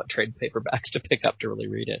need to know what trade paperbacks to pick up to really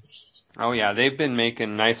read it. Oh yeah, they've been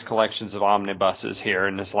making nice collections of omnibuses here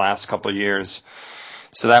in this last couple of years.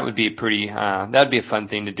 So that would be that'd be a fun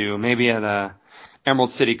thing to do. Maybe at Emerald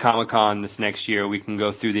City Comic Con this next year, we can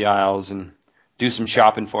go through the aisles and do some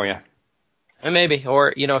shopping for you. And maybe,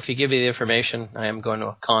 or if you give me the information, I am going to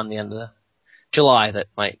a con the end of July that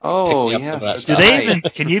might. Oh pick me yes, up that's right.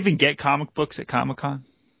 Can you even get comic books at Comic-Con?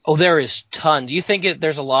 Oh, there is tons. Do you think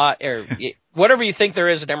there's a lot, or whatever you think there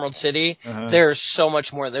is at Emerald City? There's so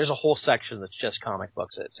much more. There's a whole section that's just comic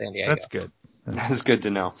books at San Diego. That's good. That's good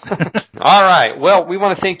to know. All right. Well, we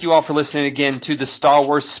want to thank you all for listening again to the Star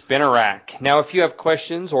Wars Spinner Rack. Now, if you have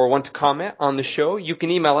questions or want to comment on the show, you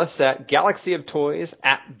can email us at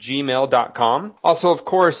galaxyoftoys@gmail.com. Also, of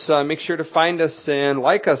course, make sure to find us and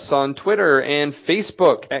like us on Twitter and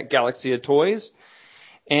Facebook at Galaxy of Toys.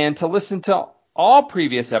 And to listen to all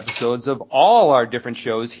previous episodes of all our different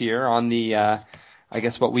shows here on the, I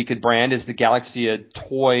guess what we could brand as the Galaxy of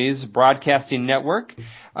Toys Broadcasting Network.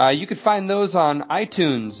 You could find those on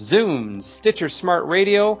iTunes, Zoom, Stitcher Smart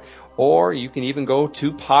Radio, or you can even go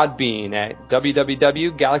to Podbean at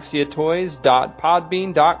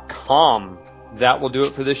www.galaxyoftoys.podbean.com. That will do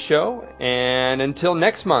it for this show, and until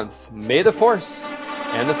next month, may the Force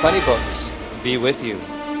and the funny books be with you.